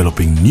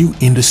 developing new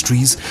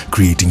industries,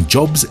 creating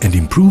jobs, and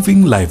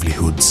improving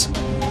livelihoods.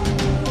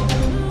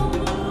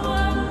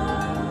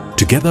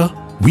 Together,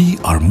 we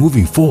are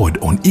moving forward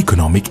on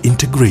economic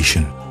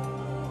integration.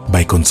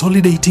 By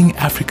consolidating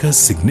Africa's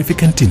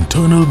significant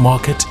internal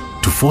market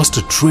to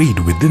foster trade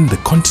within the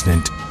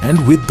continent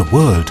and with the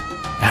world,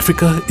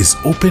 Africa is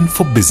open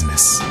for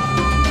business.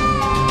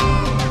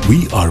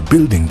 We are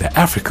building the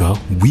Africa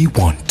we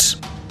want.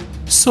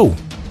 So,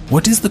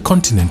 what is the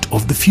continent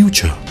of the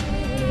future?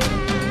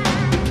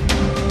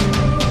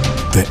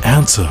 The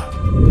answer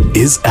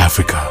is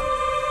Africa.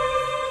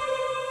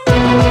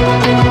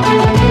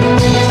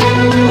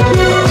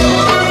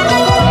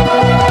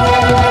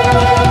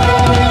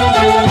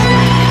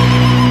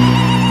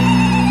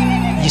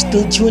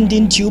 Still tuned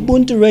in to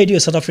Ubuntu Radio,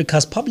 South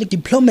Africa's public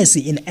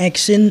diplomacy in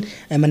action.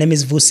 And my name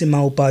is Vusi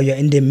Maupa. You're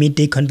in the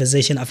Midday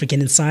Conversation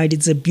African Inside.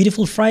 It's a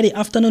beautiful Friday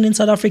afternoon in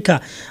South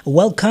Africa.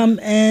 Welcome,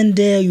 and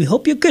we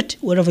hope you're good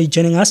wherever you're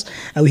joining us.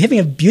 We're having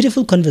a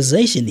beautiful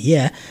conversation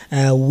here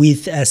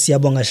with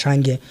Siyabonga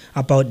Shange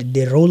about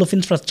the role of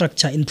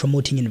infrastructure in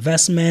promoting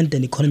investment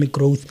and economic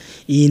growth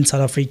in South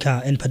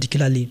Africa, and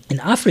particularly in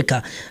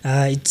Africa.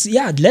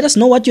 Let us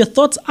know what your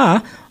thoughts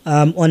are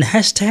on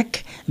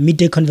hashtag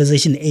Midday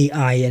Conversation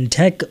AI, and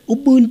tag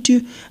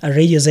Ubuntu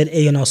Radio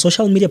ZA on our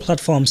social media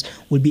platforms.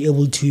 We'll be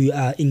able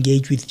to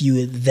engage with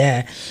you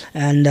there.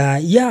 And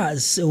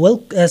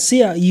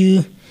Sia,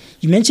 you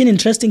mentioned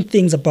interesting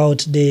things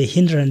about the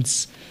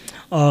hindrance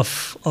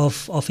of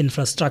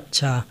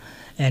infrastructure,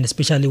 and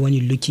especially when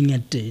you're looking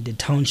at the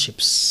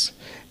townships.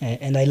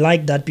 And I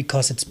like that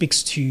because it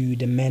speaks to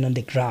the man on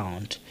the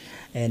ground.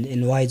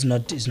 And why it's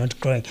not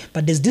growing.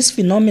 But there's this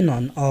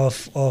phenomenon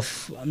of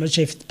I'm not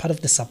sure if it's part of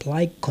the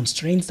supply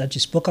constraints that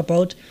you spoke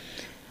about.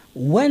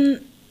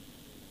 When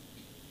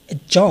a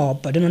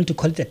job, I don't want to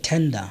call it a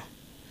tender,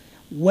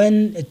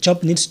 when a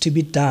job needs to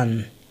be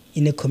done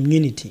in a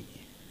community,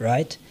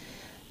 right?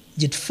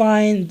 You'd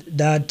find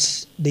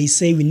that they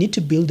say we need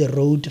to build a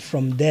road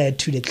from there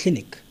to the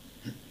clinic.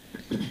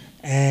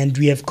 And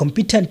we have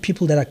competent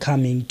people that are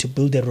coming to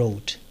build the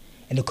road.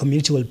 And the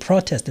community will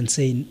protest and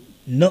say,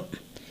 no,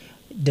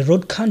 the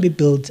road can't be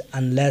built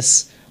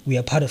unless we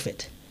are part of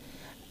it.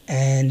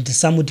 And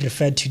some would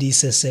refer to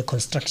this as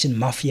construction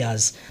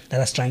mafias that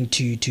are trying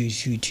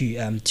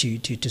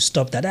to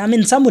stop that. I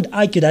mean, some would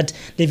argue that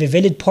they have a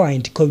valid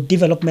point.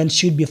 Co-development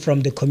should be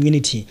from the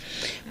community.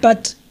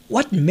 But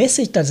what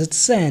message does it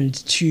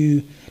send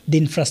to the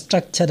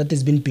infrastructure that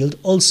is being built,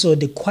 also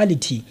the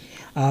quality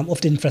of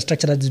the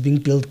infrastructure that is being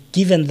built,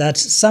 given that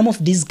some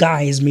of these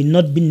guys may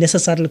not be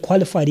necessarily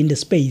qualified in the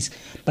space,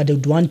 but they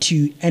would want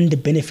to earn the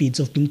benefits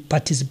of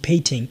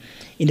participating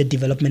in the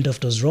development of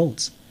those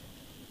roads?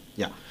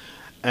 Yeah.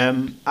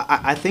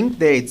 I think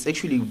that it's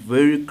actually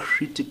very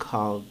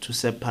critical to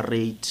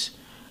separate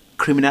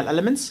criminal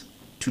elements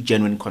to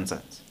genuine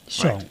concerns.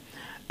 Sure. Right?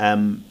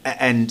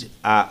 And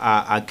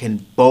I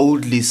can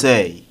boldly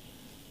say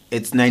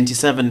it's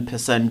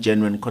 97%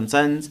 genuine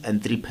concerns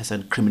and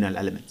 3% criminal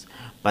elements.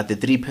 But the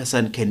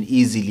 3% can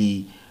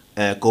easily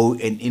go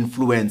and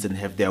influence and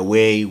have their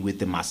way with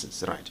the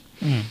masses, right?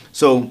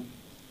 So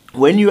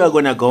when you are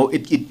going to go,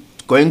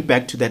 going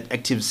back to that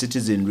active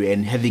citizenry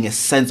and having a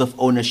sense of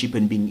ownership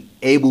and being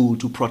able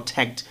to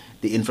protect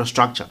the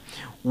infrastructure.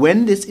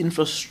 When this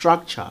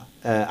infrastructure,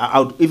 I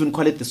would even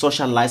call it the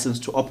social license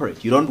to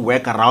operate. You don't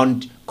work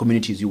around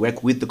communities, you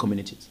work with the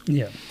communities.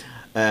 Yeah.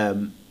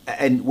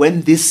 And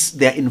when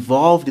they're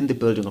involved in the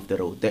building of the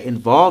road, they're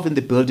involved in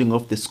the building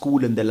of the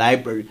school and the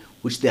library,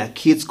 which their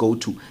kids go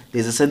to,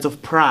 there's a sense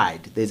of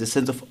pride, there's a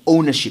sense of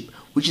ownership,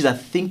 which is, I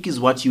think, is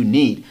what you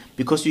need,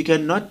 because you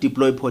cannot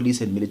deploy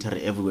police and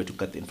military everywhere to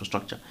cut the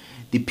infrastructure.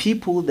 The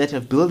people that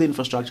have built the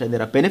infrastructure and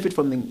that are benefit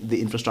from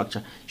the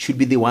infrastructure should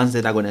be the ones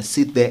that are going to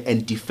sit there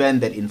and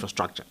defend that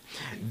infrastructure.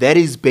 That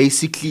is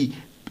basically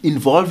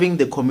involving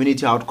the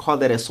community. I would call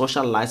that a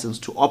social license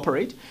to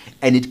operate,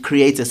 and it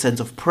creates a sense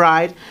of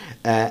pride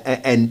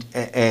and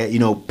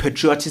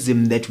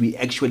patriotism that we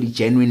actually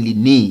genuinely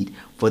need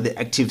for the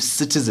active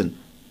citizen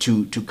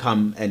to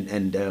come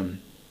and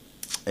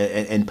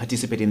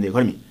participate in the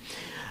economy.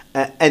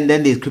 And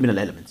then there's criminal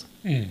elements,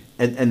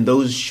 and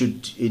those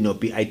should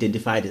be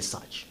identified as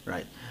such,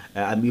 right?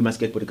 You must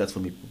get bodyguards for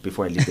me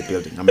before I leave the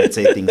building. I'm going to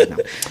say things now.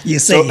 You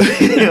say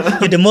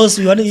you're the most.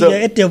 You're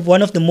at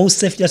one of the most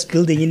safest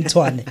building in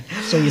Tshwane.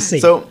 So you say.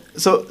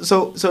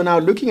 So now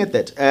looking at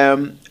that,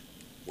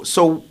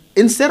 so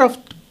instead of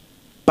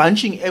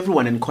bunching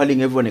everyone and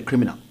calling everyone a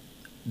criminal,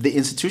 the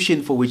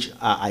institution for which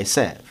I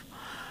serve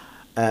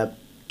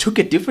took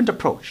a different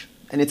approach,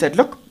 and it said,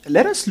 look,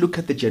 let us look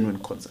at the genuine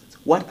concerns.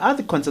 What are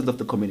the concerns of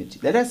the community?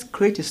 Let us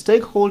create a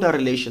stakeholder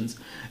relations.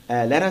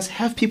 Let us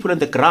have people on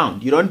the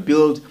ground. You don't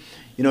build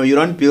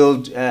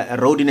a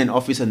road in an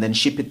office and then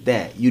ship it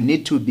there. You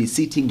need to be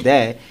sitting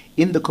there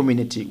in the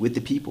community with the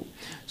people.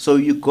 So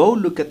you go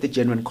look at the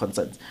genuine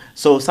concerns.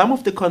 So some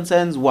of the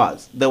concerns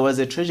there was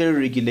a treasury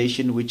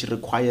regulation which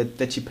required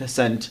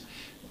 30%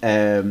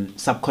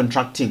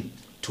 subcontracting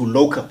to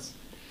locals.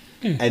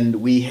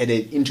 And we had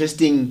an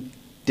interesting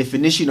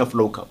definition of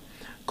local.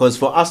 Because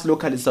for us,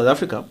 local is South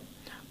Africa.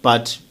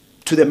 But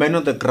to the man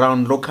on the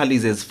ground, local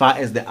is as far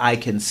as the eye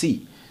can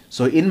see.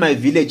 So in my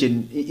village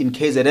in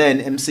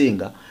KZN,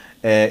 Msinga,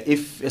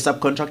 if a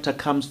subcontractor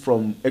comes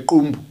from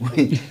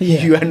Ekumbu,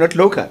 you are not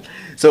local.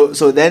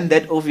 So then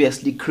that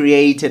obviously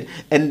created,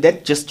 and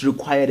that just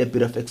required a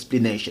bit of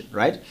explanation,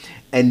 right?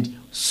 And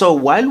so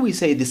while we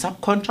say the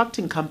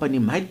subcontracting company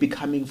might be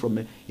coming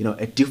from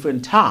a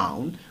different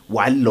town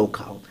while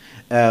local,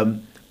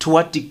 to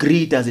what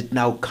degree does it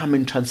now come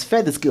and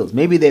transfer the skills?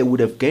 Maybe they would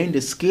have gained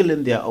a skill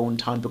in their own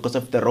town because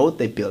of the road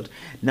they built.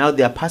 Now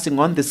they are passing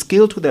on the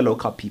skill to the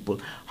local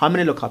people. How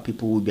many local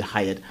people will be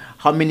hired?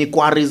 How many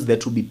quarries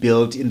that will be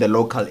built in the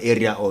local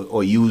area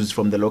or used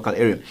from the local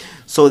area?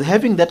 So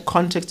having that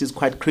context is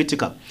quite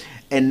critical.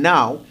 And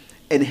now,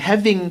 and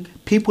having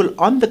people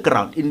on the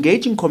ground,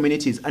 engaging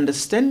communities,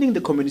 understanding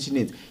the community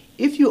needs.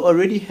 If you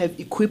already have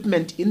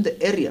equipment in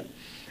the area,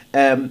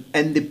 and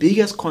the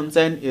biggest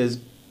concern is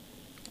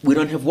we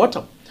don't have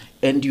water,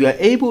 and you are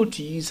able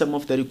to use some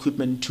of that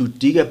equipment to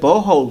dig a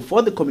borehole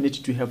for the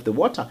community to have the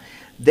water,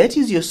 that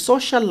is your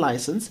social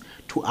license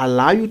to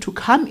allow you to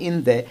come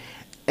in there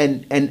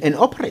and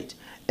operate.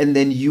 And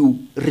then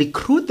you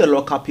recruit the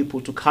local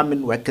people to come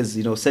and work as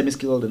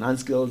semi-skilled and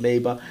unskilled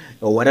labor,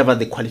 or whatever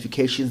the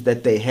qualifications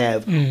that they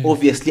have,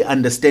 obviously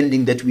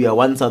understanding that we are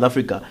one South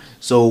Africa.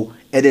 So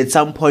at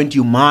some point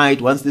you might,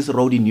 once this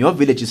road in your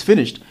village is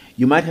finished,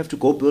 you might have to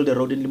go build a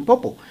road in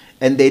Limpopo.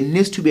 And there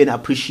needs to be an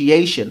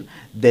appreciation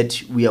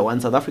that we are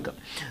one South Africa.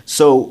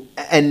 So,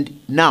 and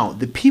now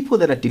the people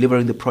that are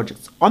delivering the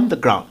projects on the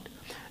ground,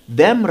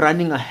 them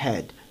running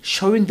ahead,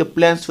 showing the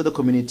plans for the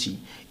community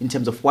in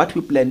terms of what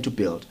we plan to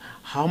build,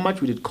 how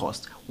much will it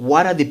cost,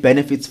 what are the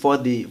benefits for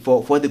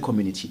the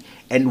community,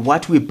 and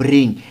what we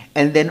bring,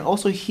 and then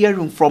also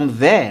hearing from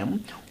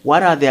them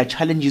what are their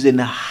challenges and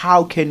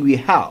how can we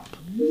help.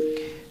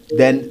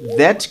 Then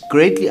that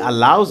greatly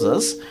allows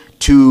us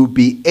to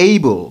be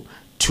able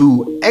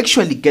to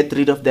actually get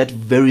rid of that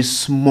very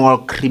small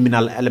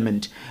criminal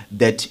element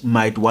that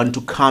might want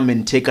to come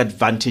and take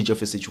advantage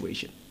of a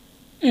situation.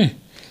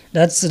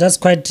 That's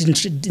quite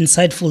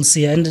insightful,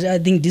 Sia. And I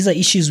think these are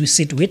issues we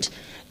sit with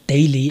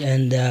daily,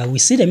 and we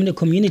see them in the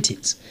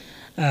communities.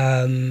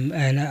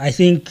 And I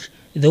think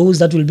those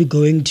that will be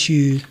going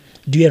to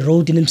do a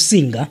road in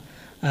Msinga,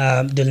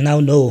 they'll now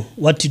know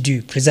what to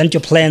do, present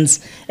your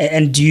plans,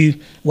 and do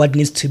what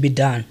needs to be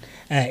done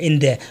in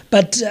there.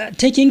 But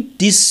taking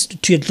this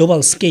to a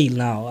global scale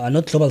now,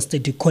 not global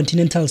scale, to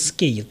continental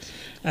scale,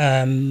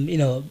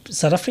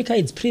 South Africa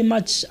is pretty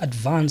much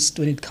advanced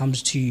when it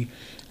comes to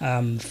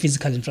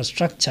physical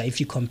infrastructure if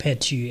you compare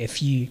to a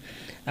few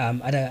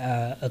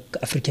other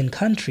African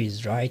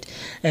countries, right?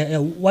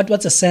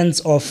 What's a sense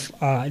of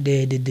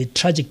the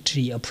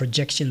trajectory or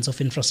projections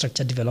of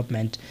infrastructure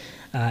development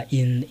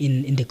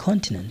in the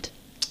continent?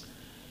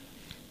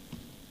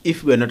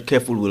 If we are not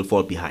careful, we'll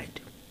fall behind.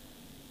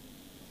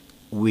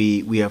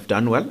 We have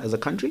done well as a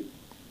country.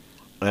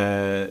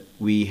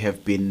 We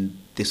have been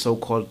the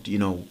so-called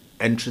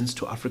entrance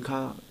to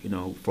Africa,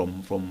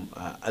 from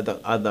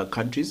other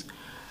countries.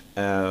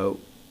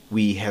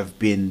 We have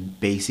been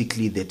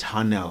basically the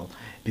tunnel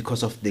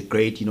because of the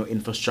great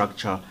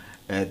infrastructure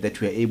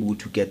that we are able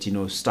to get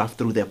stuff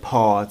through their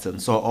ports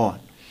and so on.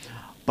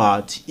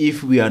 But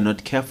if we are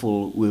not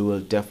careful, we will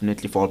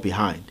definitely fall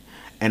behind.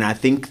 And I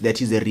think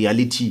that is a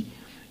reality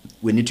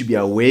we need to be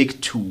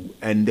awake to.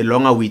 And the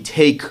longer we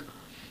take,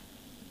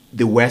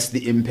 the worse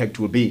the impact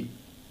will be.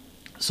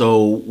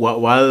 So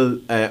while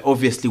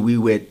obviously we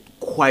were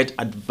quite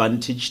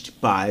advantaged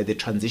by the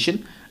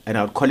transition, and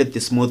I would call it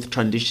the smooth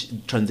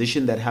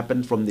transition that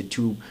happened from the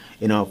two,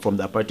 from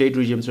the apartheid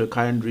regime to the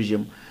current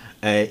regime,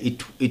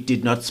 it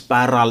did not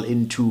spiral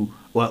into,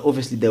 well,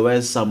 obviously there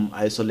were some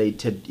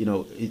isolated,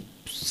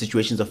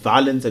 situations of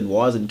violence and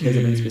wars in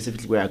KZN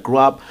specifically where I grew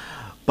up,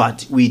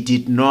 but we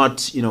did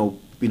not,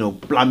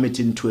 plummet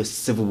into a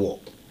civil war.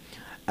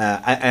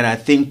 And I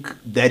think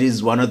that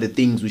is one of the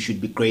things we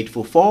should be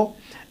grateful for,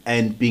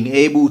 and being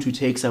able to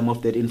take some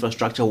of that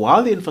infrastructure,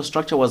 while the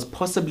infrastructure was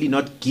possibly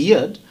not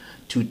geared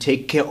to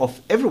take care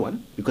of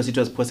everyone, because it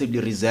was possibly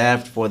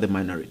reserved for the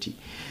minority.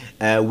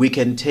 We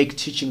can take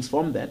teachings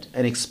from that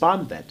and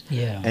expand that,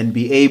 and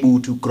be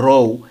able to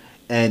grow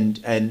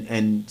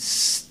and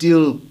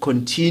still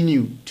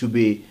continue to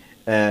be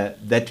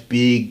that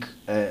big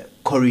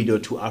corridor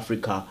to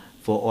Africa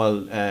for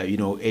all,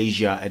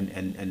 Asia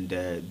and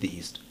the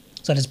East.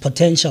 So there's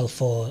potential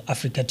for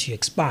Africa to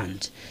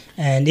expand.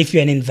 And if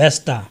you're an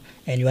investor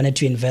and you wanted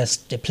to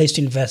invest, the place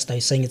to invest, are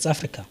you saying it's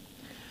Africa?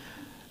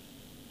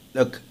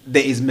 Look,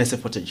 there is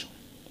massive potential.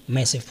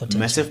 Massive potential.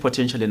 Massive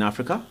potential in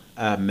Africa.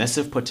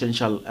 Massive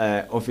potential,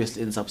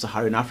 obviously, in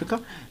sub-Saharan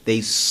Africa.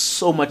 There's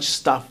so much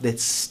stuff that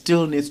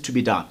still needs to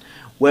be done.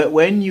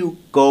 When you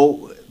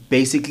go,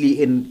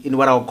 basically, in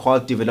what I'll call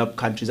developed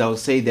countries, I will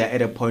say they're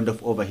at a point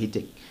of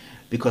overheating.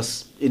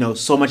 Because,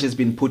 so much has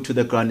been put to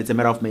the ground. It's a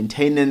matter of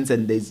maintenance,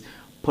 and there's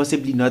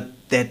possibly not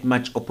that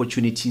much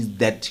opportunities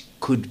that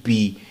could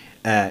be,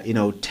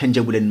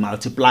 tangible and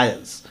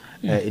multipliers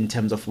in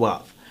terms of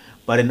wealth.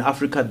 But in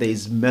Africa, there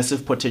is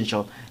massive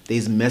potential. There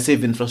is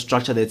massive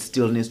infrastructure that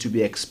still needs to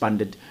be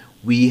expanded.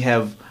 We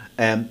have,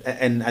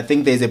 and I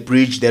think there's a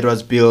bridge that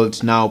was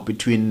built now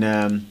between,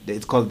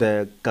 it's called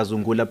the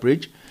Kazungula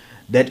Bridge,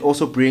 that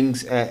also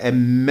brings a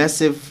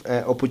massive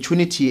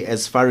opportunity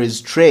as far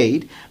as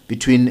trade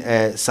between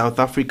South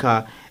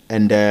Africa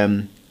and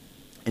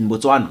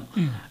Botswana.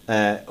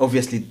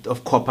 Obviously,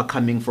 of copper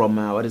coming from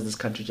what is this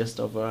country just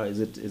over? Is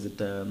it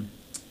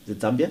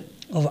Zambia?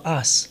 Of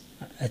us,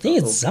 I think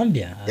it's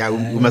Zambia. Yeah,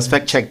 we must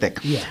fact check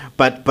that. Yeah.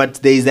 But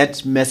there is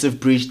that massive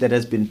bridge that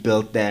has been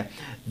built there.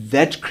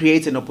 That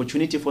creates an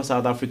opportunity for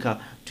South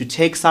Africa to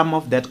take some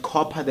of that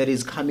copper that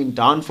is coming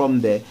down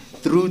from there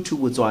through to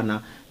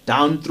Botswana,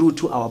 down through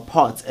to our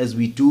ports, as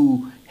we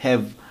do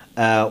have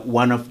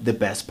one of the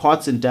best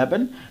ports in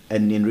Durban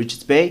and in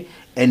Richards Bay,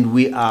 and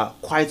we are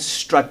quite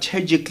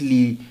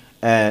strategically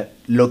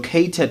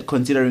located,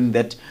 considering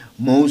that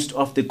most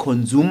of the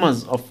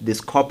consumers of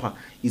this copper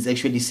is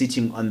actually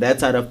sitting on that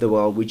side of the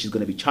world, which is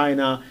going to be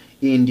China,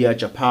 India,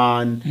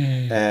 Japan.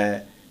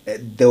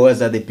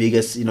 Those are the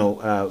biggest,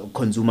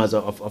 consumers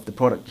of the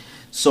product.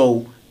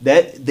 So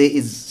that there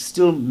is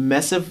still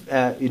massive,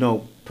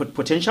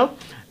 potential.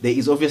 There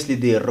is obviously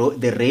the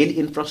rail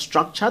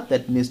infrastructure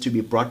that needs to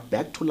be brought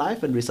back to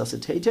life and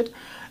resuscitated.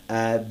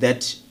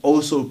 That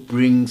also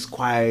brings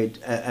quite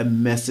a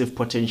massive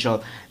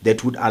potential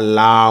that would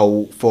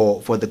allow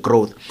for the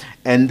growth.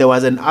 And there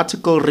was an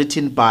article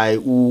written by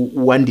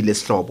Wandile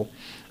Slobo,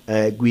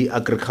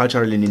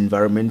 Agricultural and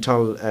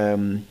Environmental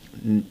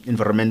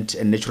Environment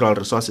and Natural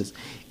Resources.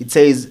 It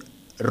says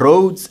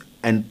roads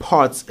and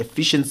ports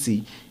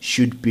efficiency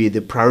should be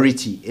the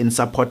priority in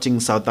supporting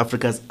South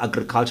Africa's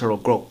agricultural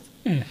growth.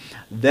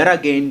 That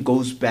again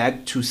goes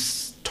back to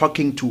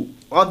talking to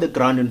all the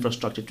ground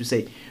infrastructure to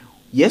say,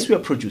 yes, we are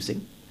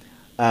producing.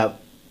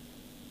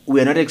 We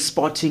are not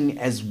exporting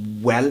as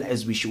well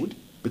as we should,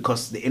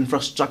 because the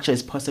infrastructure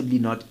is possibly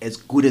not as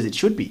good as it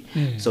should be.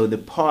 So the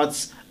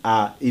ports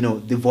are,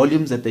 the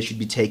volumes that they should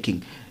be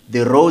taking.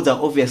 The roads are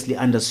obviously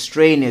under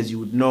strain, as you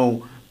would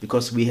know,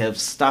 because we have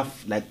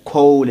stuff like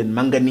coal and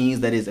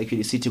manganese that is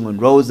actually sitting on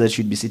roads that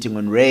should be sitting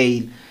on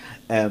rail.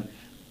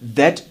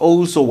 That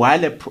also,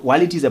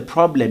 while it is a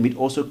problem, it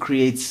also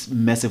creates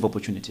massive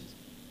opportunities.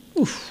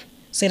 Oof.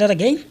 Say that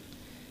again.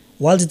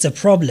 Whilst it's a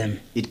problem,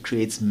 it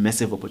creates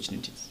massive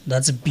opportunities.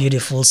 That's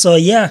beautiful. So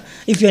yeah,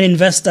 if you're an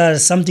investor,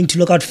 something to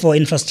look out for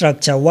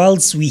infrastructure.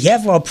 Whilst we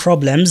have our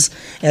problems,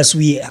 as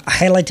we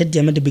highlighted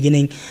them at the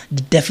beginning,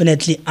 there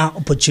definitely are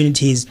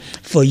opportunities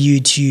for you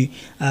to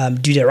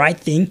do the right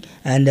thing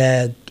and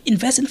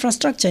invest in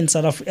infrastructure in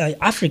South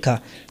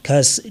Africa.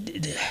 Because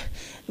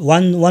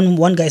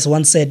one guy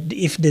once said,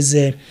 if there's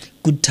a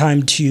good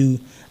time to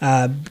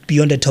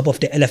be on the top of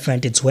the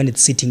elephant, it's when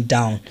it's sitting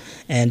down,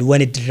 and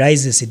when it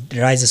rises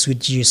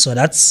with you. So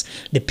that's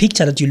the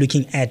picture that you're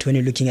looking at when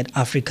you're looking at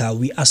Africa.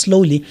 We are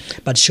slowly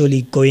but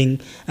surely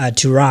going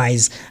to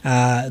rise,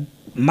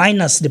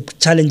 minus the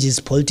challenges,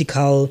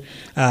 political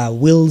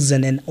wills,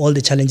 and all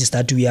the challenges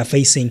that we are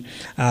facing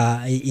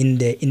in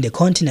the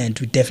continent.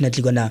 We're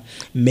definitely gonna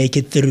make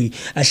it through.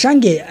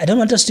 Shange, I don't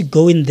want us to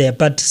go in there,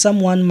 but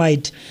someone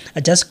might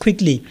just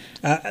quickly.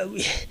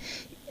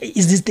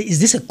 Is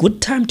this a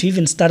good time to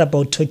even start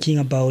about talking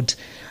about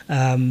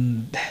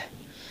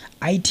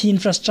IT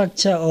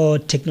infrastructure or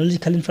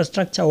technological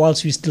infrastructure,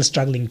 whilst we're still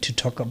struggling to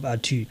talk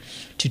about to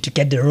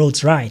get the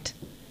roads right?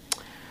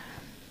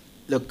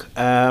 Look,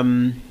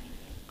 I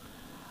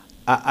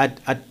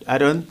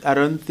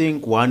don't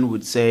think one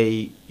would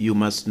say you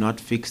must not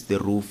fix the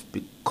roof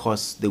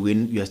because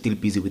you are still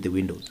busy with the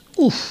windows.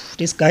 Oof,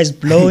 this guy's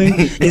blowing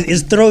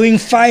is throwing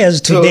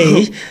fires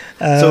today.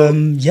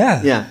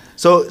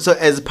 So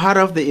as part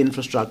of the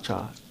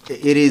infrastructure,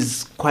 it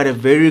is quite a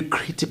very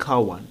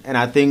critical one, and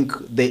I think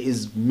there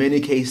is many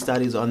case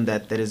studies on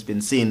that has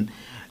been seen,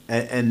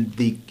 and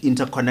the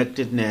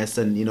interconnectedness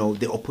and,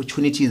 the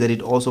opportunity that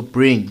it also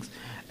brings.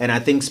 And I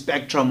think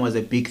spectrum was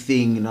a big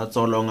thing not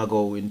so long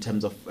ago in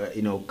terms of,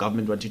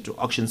 government wanting to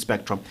auction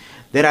spectrum.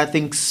 That I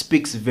think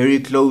speaks very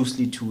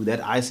closely to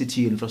that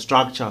ICT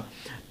infrastructure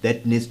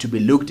that needs to be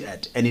looked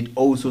at. And it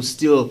also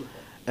still,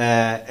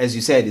 as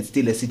you said, it's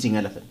still a sitting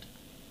elephant.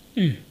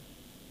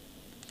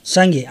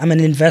 Shange, I'm an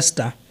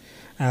investor.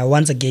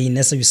 Once again,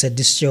 as you said,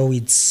 this show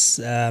it's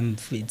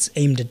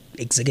aimed at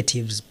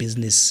executives,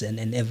 business,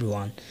 and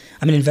everyone.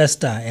 I'm an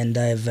investor, and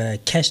I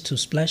have cash to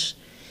splash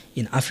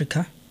in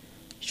Africa.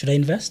 Should I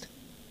invest?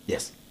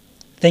 Yes.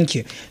 Thank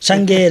you.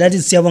 Shange, that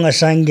is Siyabonga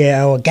Shange,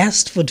 our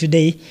guest for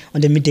today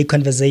on the Midday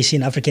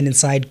Conversation, African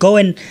Inside. Go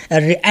and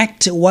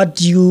react what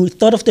you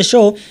thought of the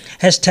show.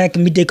 Hashtag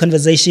Midday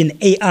Conversation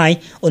AI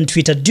on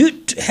Twitter. Do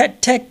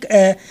hashtag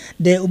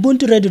the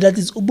Ubuntu Radio, that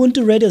is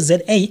Ubuntu Radio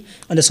ZA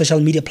on the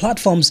social media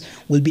platforms.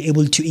 We'll be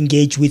able to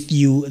engage with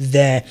you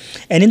there.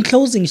 And in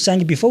closing,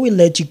 Shange, before we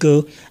let you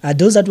go,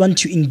 those that want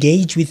to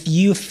engage with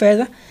you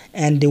further,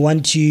 and they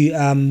want to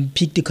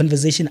pick the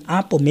conversation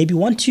up or maybe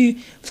want to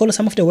follow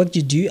some of the work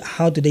you do,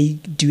 how do they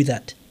do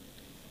that?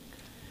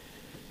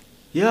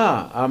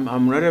 Yeah,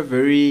 I'm rather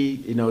very,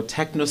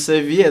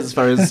 techno-savvy as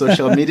far as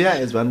social media.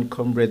 As one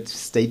comrade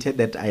stated,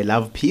 that I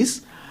love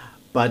peace.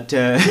 But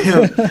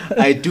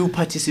I do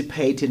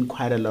participate in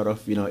quite a lot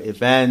of,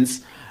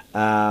 events,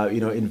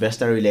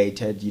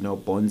 investor-related,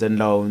 bonds and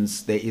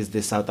loans. There is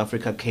the South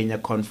Africa-Kenya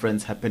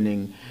conference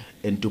happening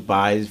in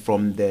Dubai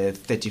from the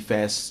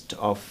 31st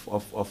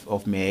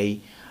of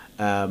May.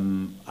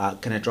 Can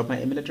I drop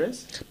my email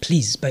address?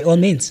 Please, by all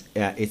means.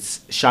 Yeah, it's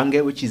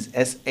Shange, which is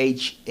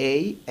SHANGES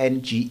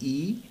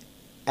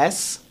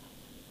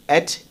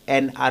at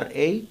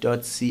nra.co.za.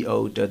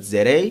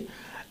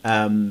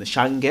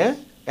 Shange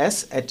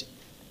S at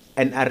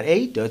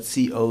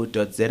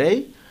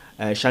nra.co.za.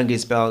 Shange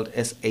is spelled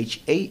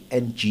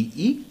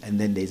SHANGE, and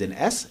then there's an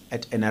S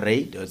at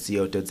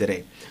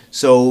nra.co.za.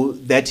 So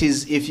that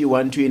is if you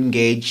want to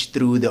engage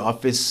through the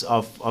office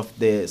of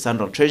the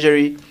Central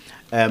Treasury,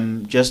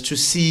 just to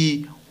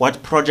see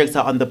what projects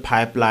are on the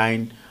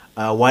pipeline,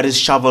 what is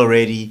shovel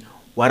ready,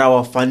 what are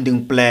our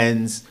funding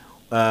plans,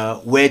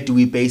 where do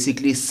we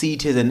basically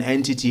sit as an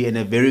entity, and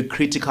a very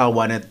critical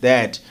one at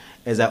that,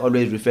 as I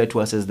always refer to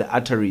us as the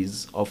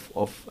arteries of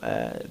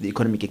the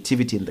economic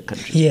activity in the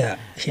country. Yeah.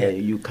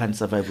 You can't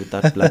survive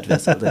without blood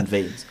vessels and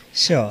veins.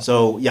 Sure.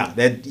 So,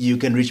 that you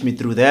can reach me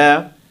through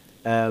there.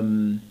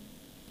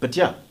 But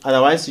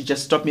otherwise, you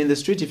just stop me in the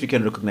street if you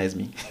can recognize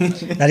me.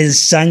 That is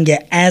Shange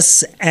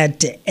S at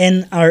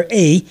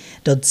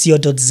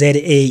nra.co.za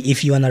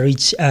if you want to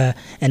reach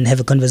and have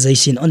a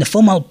conversation on a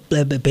formal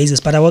basis.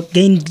 But I will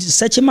again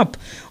search him up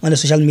on the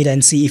social media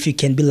and see if you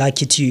can be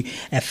lucky to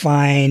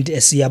find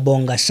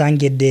Siyabonga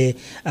Shange, the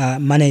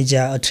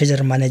manager or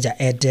treasury manager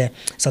at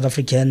South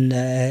African,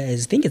 I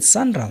think it's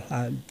Sandral.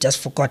 Just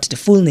forgot the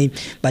full name.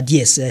 But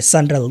yes,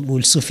 Sandral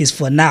will suffice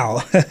for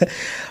now.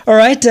 All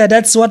right,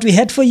 that's what we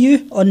had for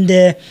you on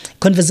the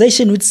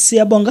conversation with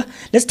Siyabonga.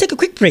 Let's take a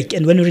quick break,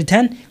 and when we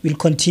return, we'll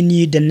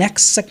continue the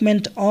next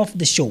segment of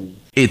the show.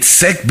 It's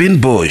Sek Bin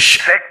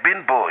Bush.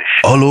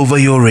 All over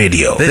your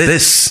radio.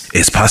 This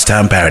is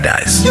Pastime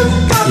Paradise.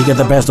 You get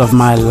the best of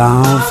my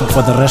love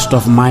for the rest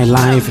of my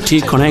life.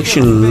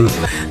 T-Connection.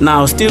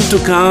 Now, still to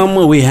come,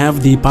 we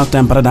have the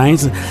Pastime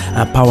Paradise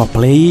Power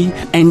Play.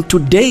 And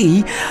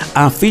today,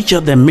 I feature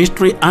the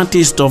mystery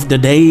artist of the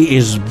day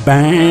is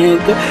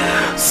back.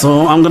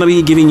 So, I'm going to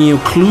be giving you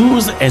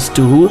clues as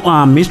to who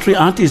our mystery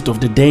artist of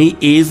the day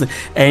is.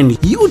 And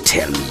you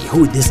tell me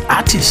who this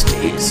artist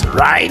is,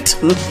 right?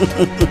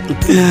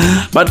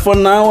 But for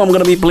now, I'm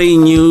going to be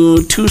playing you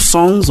two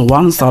songs,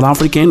 one South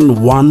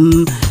African,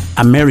 one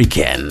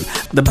American.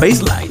 The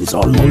bass line is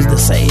almost the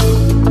same.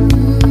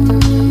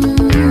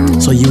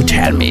 So you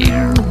tell me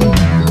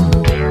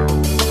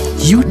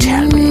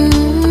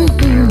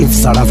if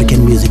South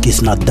African music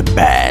is not the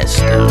best.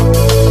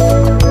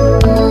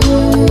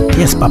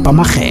 Yes, Papa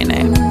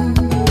Machene,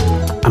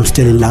 I'm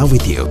still in love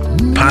with you.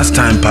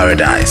 Pastime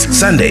Paradise,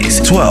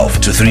 Sundays,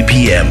 12 to 3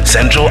 p.m.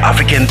 Central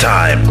African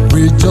Time.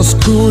 We just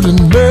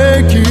couldn't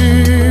make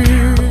it.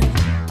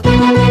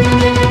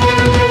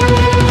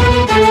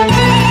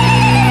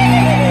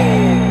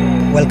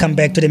 Welcome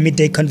back to the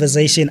Midday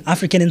Conversation,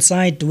 African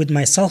Inside, with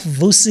myself,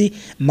 Vusi,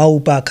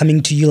 Maupa,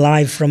 coming to you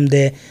live from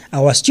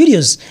our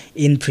studios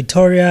in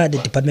Pretoria, the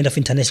Department of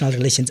International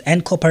Relations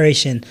and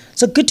Cooperation.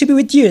 So good to be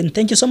with you, and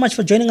thank you so much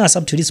for joining us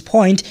up to this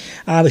point.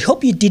 We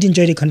hope you did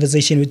enjoy the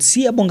conversation with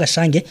Siyabonga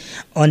Shange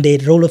on the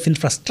role of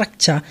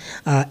infrastructure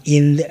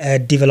in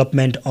the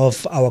development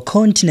of our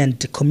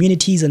continent,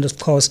 communities, and of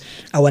course,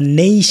 our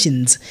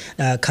nations,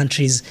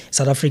 countries,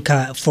 South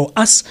Africa, for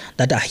us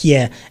that are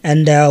here.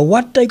 And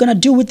what are you going to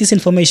do with this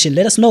information?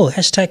 Let us know.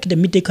 Hashtag the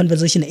Midday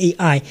Conversation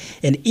AI.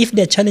 And if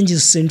there are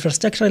challenges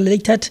infrastructure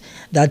related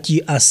that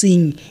you are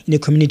seeing in the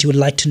community, would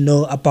like to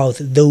know about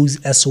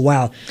those as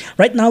well.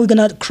 Right now, we're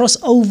going to cross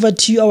over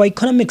to our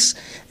economist,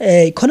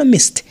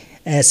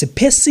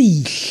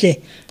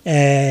 Siphesihle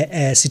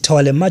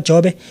Sithole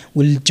Majobe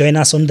will join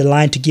us on the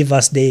line to give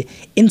us the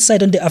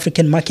insight on the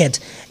African market.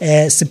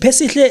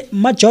 Siphesihle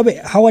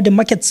Majobe, how are the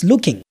markets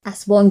looking?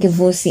 Asbonge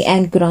Vusi,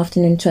 and good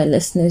afternoon to our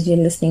listeners. You're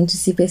listening to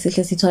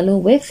Siphesihle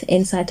Sithole with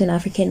insight on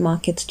African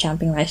markets,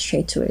 jumping right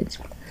straight to it.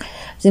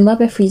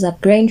 Zimbabwe frees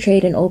up grain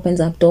trade and opens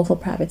up door for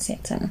private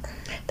sector.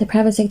 The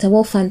private sector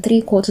will fund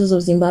 3/4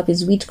 of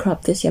Zimbabwe's wheat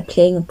crop this year,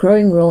 playing a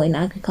growing role in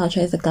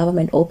agriculture as the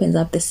government opens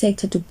up the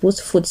sector to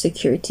boost food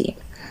security.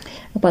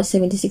 About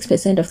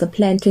 76% of the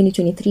planned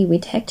 2023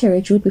 wheat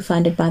hectareage would be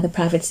funded by the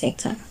private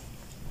sector.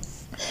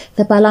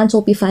 The balance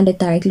will be funded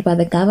directly by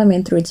the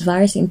government through its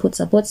various input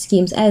support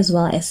schemes as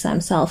well as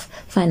some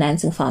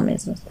self-financing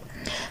farmers.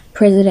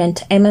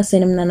 President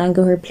Emmerson Mnangagwa,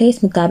 who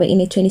replaced Mugabe in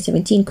a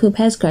 2017 coup,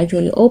 has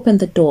gradually opened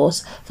the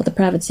doors for the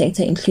private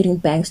sector, including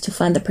banks, to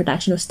fund the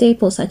production of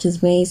staples such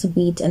as maize,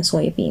 wheat, and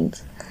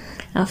soybeans.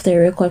 After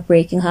a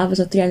record-breaking harvest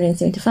of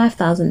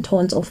 375,000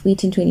 tons of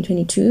wheat in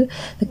 2022,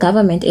 the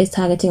government is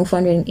targeting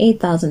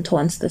 408,000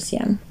 tons this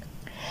year.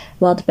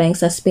 World Bank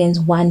suspends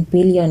 $1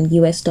 billion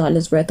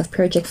worth of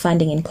project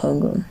funding in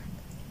Congo.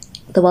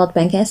 The World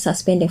Bank has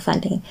suspended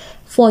funding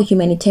for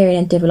humanitarian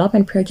and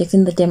development projects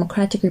in the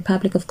Democratic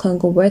Republic of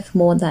Congo worth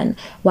more than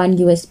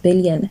 $1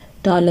 billion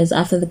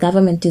after the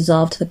government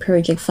dissolved the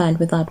project fund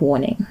without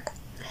warning.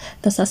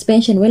 The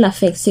suspension will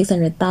affect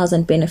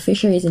 600,000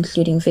 beneficiaries,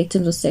 including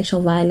victims of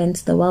sexual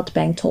violence, the World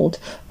Bank told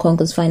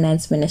Congo's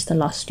finance minister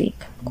last week.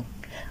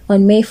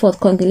 On May 4th,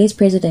 Congolese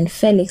President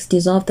Felix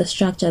dissolved the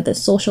structure, the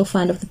Social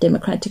Fund of the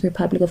Democratic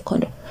Republic of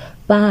Congo,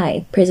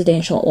 by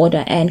presidential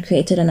order and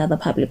created another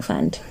public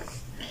fund.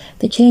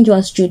 The change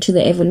was due to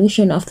the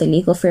evolution of the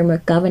legal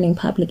framework governing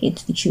public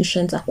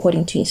institutions,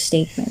 according to his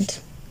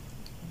statement.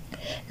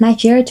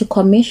 Nigeria to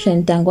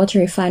commission Dangote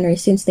refinery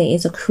since there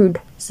is a crude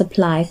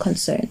supply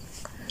concern.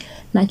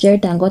 Nigeria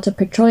Dangote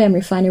Petroleum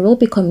Refinery will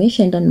be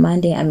commissioned on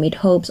Monday amid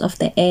hopes of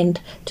the end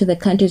to the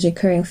country's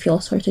recurring fuel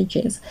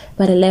shortages,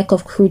 but a lack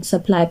of crude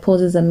supply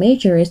poses a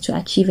major risk to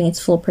achieving its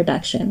full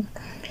production.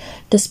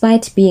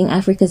 Despite being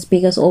Africa's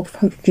biggest oil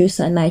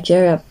producer,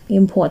 Nigeria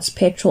imports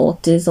petrol,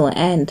 diesel,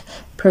 and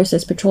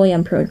processed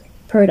petroleum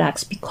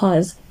products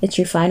because its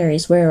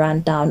refineries were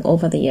run down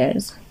over the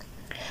years.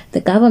 The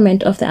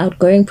government of the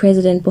outgoing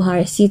President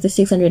Buhari sees the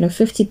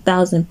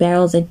 650,000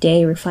 barrels a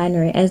day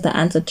refinery as the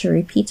answer to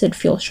repeated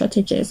fuel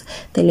shortages,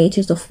 the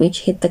latest of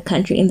which hit the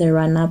country in the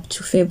run-up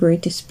to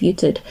February's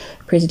disputed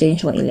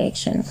presidential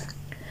election.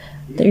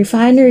 The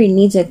refinery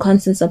needs a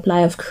constant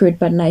supply of crude,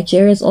 but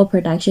Nigeria's oil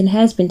production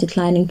has been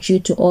declining due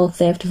to oil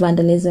theft,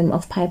 vandalism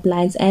of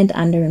pipelines, and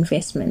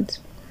underinvestment.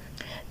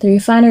 The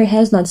refinery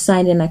has not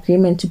signed an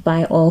agreement to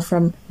buy oil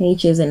from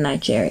majors in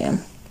Nigeria.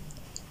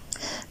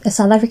 The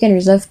South African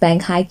Reserve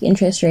Bank hiked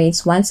interest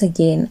rates once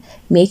again,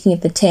 making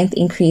it the 10th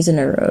increase in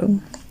a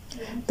row.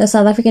 The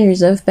South African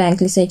Reserve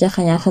Bank, Lesetja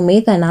Kganyago,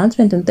 made the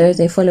announcement on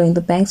Thursday following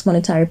the bank's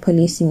monetary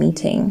policy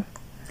meeting.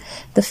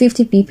 The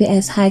 50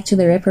 BPS hike to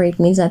the repo rate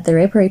means that the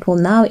repo rate will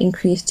now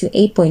increase to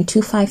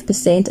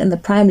 8.25% and the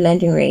prime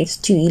lending rate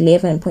to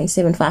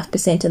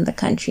 11.75% in the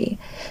country.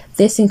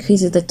 This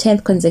increase is the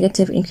 10th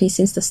consecutive increase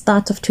since the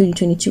start of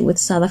 2022, with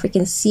South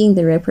Africans seeing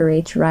the repo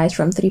rate rise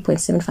from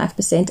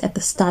 3.75% at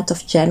the start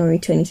of January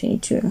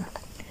 2022.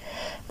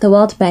 The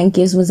World Bank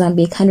gives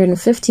Mozambique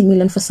 $150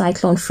 million for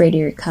Cyclone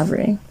Freddy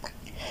recovery.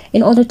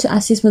 In order to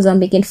assist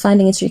Mozambique in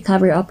funding its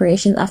recovery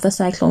operations after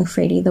Cyclone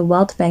Freddy, the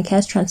World Bank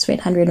has transferred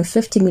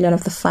 $150 million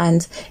of the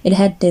funds it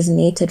had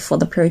designated for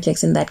the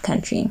projects in that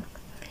country.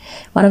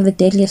 One of the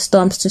deadliest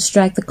storms to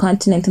strike the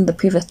continent in the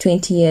previous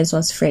 20 years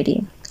was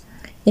Freddy.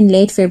 In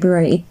late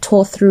February, it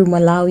tore through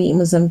Malawi,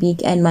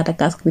 Mozambique, and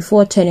Madagascar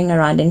before turning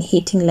around and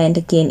hitting land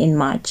again in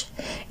March.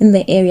 In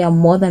the area,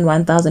 more than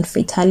 1,000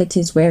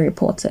 fatalities were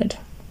reported.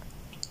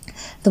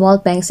 The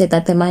World Bank said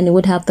that the money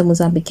would help the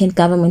Mozambican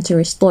government to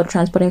restore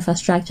transport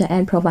infrastructure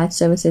and provide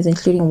services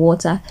including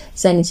water,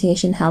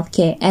 sanitation,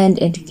 healthcare, and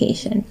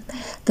education.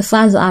 The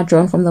funds are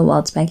drawn from the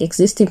World Bank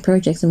existing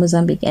projects in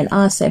Mozambique and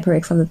are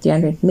separate from the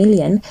 $300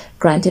 million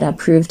granted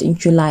approved in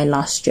July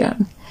last year.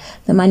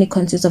 The money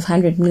consists of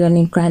 $100 million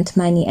in grant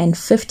money and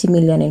 $50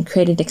 million in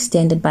credit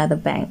extended by the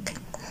bank.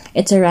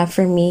 It's a wrap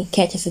from me.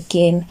 Catch us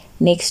again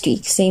next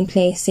week. Same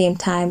place, same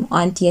time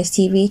on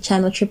DSTV,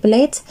 channel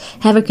 888.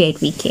 Have a great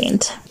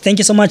weekend. Thank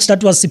you so much.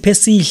 That was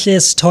Siphesihle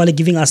Sithole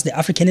giving us the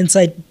African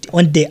insight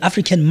on the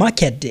African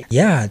market.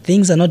 Yeah,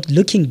 things are not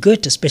looking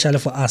good, especially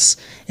for us,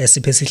 as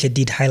Siphesihle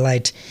did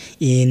highlight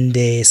in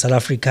the South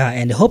Africa.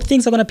 And I hope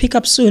things are going to pick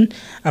up soon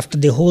after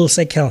the whole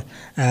cycle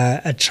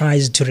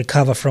tries to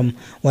recover from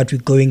what we're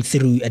going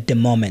through at the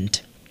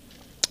moment.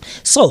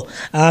 So,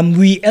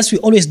 as we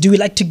always do, we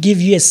like to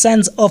give you a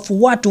sense of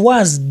what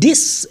was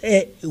this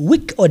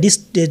week or this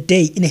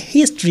day in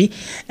history.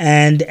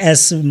 And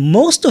as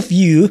most of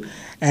you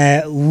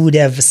would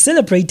have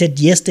celebrated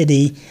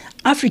yesterday,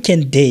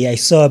 African Day, I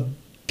saw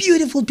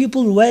beautiful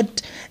people were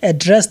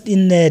dressed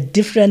in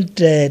different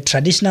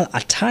traditional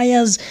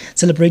attires,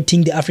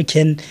 celebrating the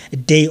African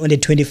Day on the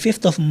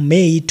 25th of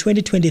May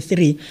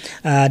 2023.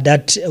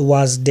 That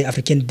was the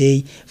African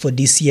Day for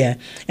this year.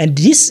 And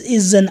this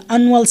is an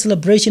annual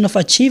celebration of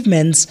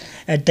achievements,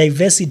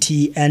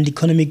 diversity, and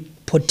economic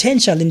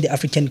potential in the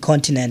African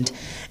continent.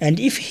 And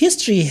if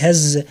history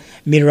has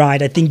me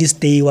right, I think this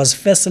day was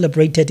first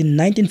celebrated in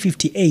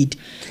 1958,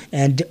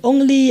 and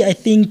only, I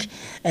think,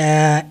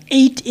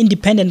 8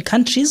 independent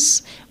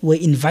countries were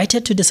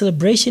invited to the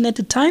celebration at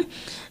the time.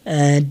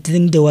 I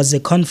think there was a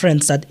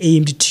conference that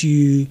aimed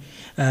to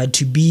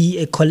be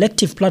a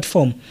collective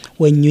platform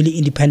where newly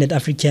independent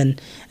African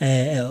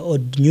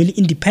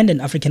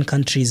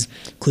countries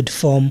could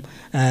form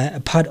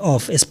part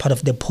of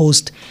the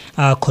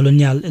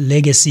post-colonial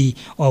legacy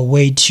or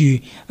way to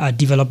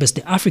develop as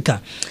the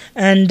Africa.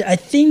 And I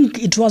think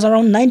it was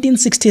around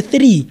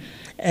 1963.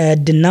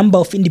 The number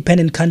of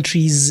independent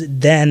countries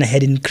then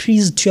had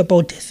increased to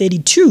about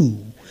 32.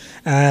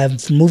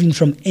 Moving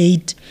from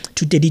 8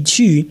 to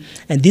 32,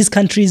 and these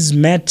countries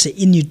met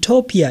in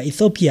Ethiopia,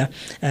 the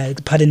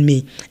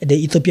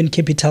Ethiopian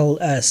capital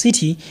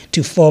city,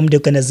 to form the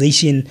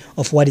organization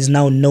of what is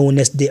now known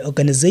as the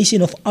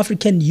Organization of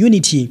African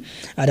Unity,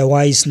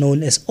 otherwise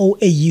known as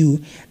OAU.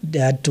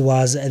 That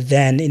was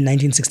then in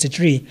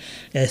 1963.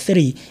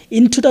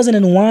 In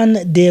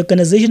 2001, the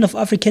Organization of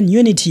African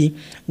Unity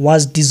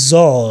was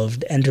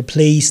dissolved and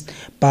replaced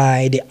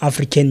by the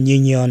African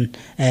Union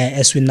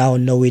as we now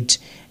know it.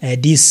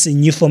 This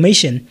new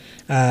formation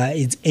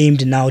is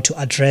aimed now to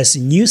address a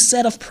new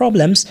set of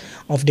problems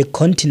of the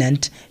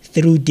continent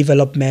through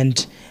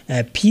development,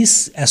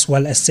 peace, as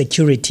well as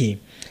security.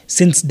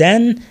 Since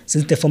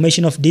the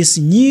formation of this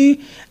new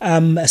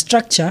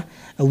structure,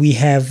 we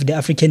have the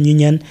African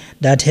Union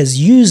that has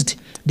used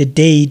the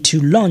day to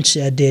launch,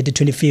 the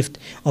 25th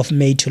of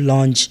May, to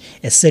launch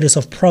a series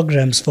of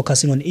programs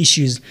focusing on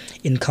issues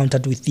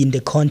encountered within the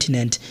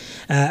continent.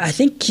 I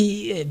think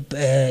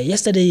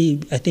yesterday,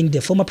 I think the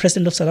former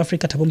president of South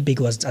Africa, Thabo Mbeki,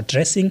 was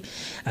addressing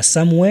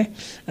somewhere,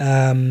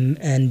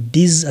 and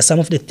these are some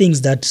of the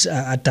things that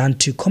are done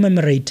to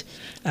commemorate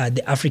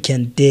the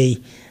African Day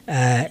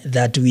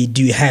that we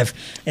do have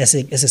as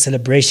a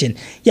celebration.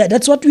 Yeah,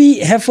 that's what we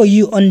have for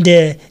you on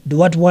the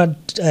what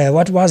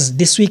was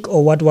this week,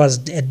 or what was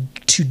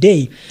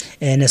today,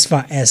 and as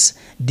far as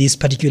this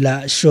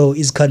particular show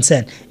is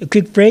concerned. A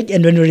quick break,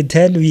 and when we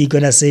return, we're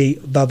gonna say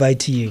bye-bye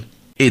to you.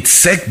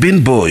 It's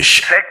Sekbin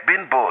Bush.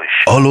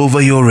 All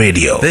over your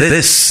radio.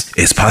 This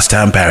is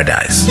Pastime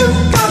Paradise.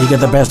 You get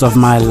the best of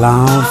my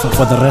love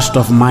for the rest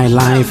of my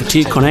life.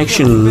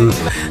 T-Connection.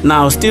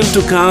 Now, still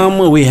to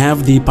come, we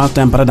have the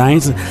Pastime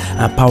Paradise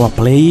Power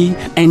Play.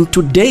 And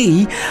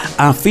today,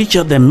 I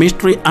feature the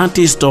mystery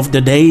artist of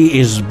the day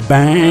is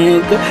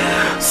back.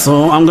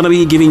 So, I'm going to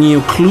be giving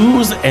you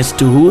clues as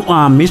to who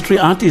our mystery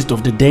artist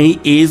of the day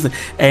is.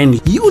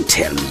 And you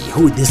tell me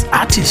who this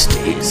artist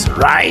is,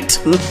 right?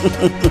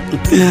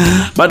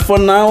 But for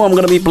now, I'm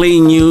going to be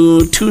playing you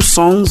 2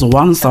 songs,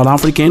 one South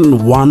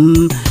African,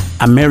 one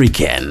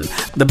American.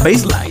 The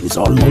bass line is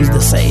almost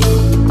the same.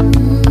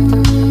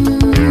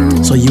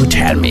 So you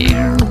tell me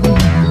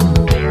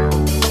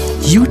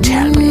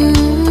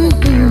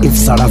if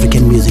South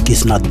African music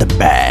is not the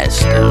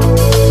best.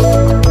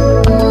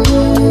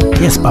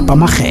 Yes, Papa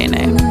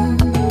Machene,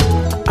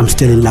 I'm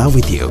still in love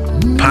with you.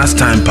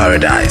 Pastime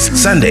Paradise,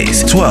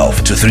 Sundays,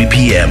 12 to 3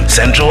 p.m.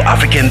 Central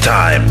African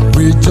Time.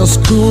 We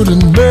just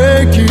couldn't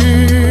make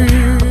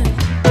it.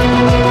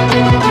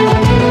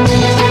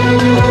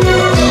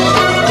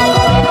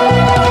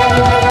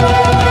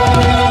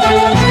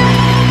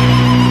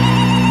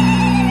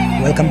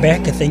 Welcome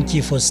back. Thank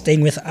you for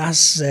staying with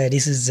us.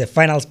 This is the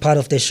final part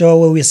of the show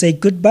where we say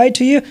goodbye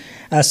to you.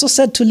 So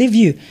sad to leave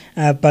you,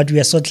 but we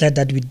are so glad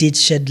that we did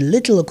shed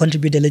little or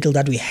contribute a little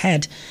that we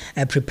had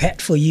prepared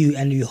for you,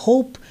 and we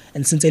hope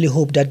and sincerely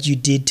hope that you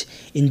did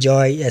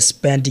enjoy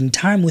spending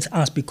time with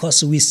us,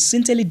 because we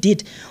sincerely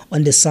did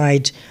on the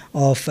side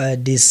of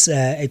this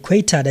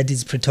equator that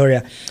is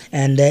Pretoria.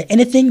 And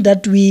anything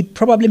that we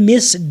probably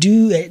missed,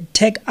 do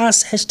tag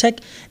us,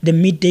 hashtag the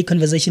Midday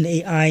Conversation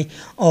AI,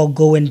 or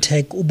go and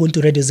tag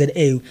Ubuntu Radio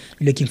ZA.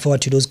 Looking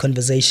forward to those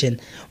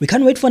conversations. We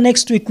can't wait for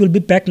next week. We'll be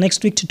back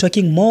next week to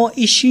talking more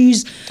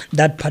issues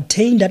that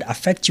pertain, that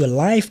affect your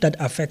life, that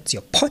affects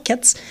your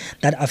pockets,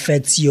 that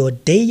affects your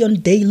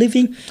day-on-day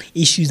living,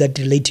 issues that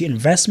relate to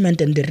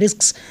investment and the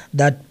risks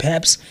that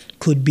perhaps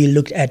could be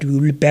looked at. We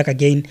will be back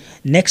again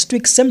next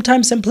week, same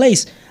time, same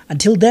place.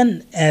 Until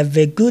then, have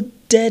a good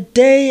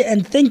day,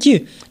 and thank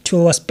you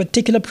to our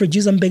spectacular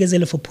producer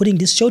Mbegazelo for putting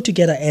this show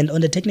together. And on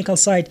the technical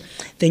side,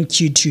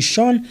 thank you to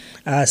Sean.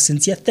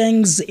 Sincere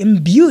thanks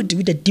imbued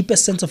with the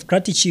deepest sense of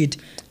gratitude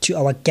to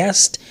our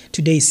guest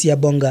today,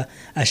 Siyabonga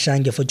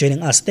Ashange, for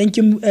joining us. Thank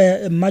you,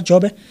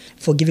 Majobe,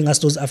 for giving us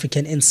those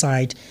African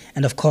insight.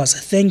 And of course,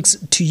 thanks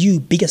to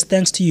you, biggest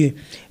thanks to you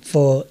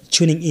for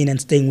tuning in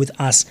and staying with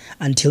us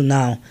until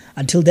now.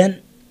 Until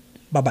then,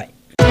 bye-bye.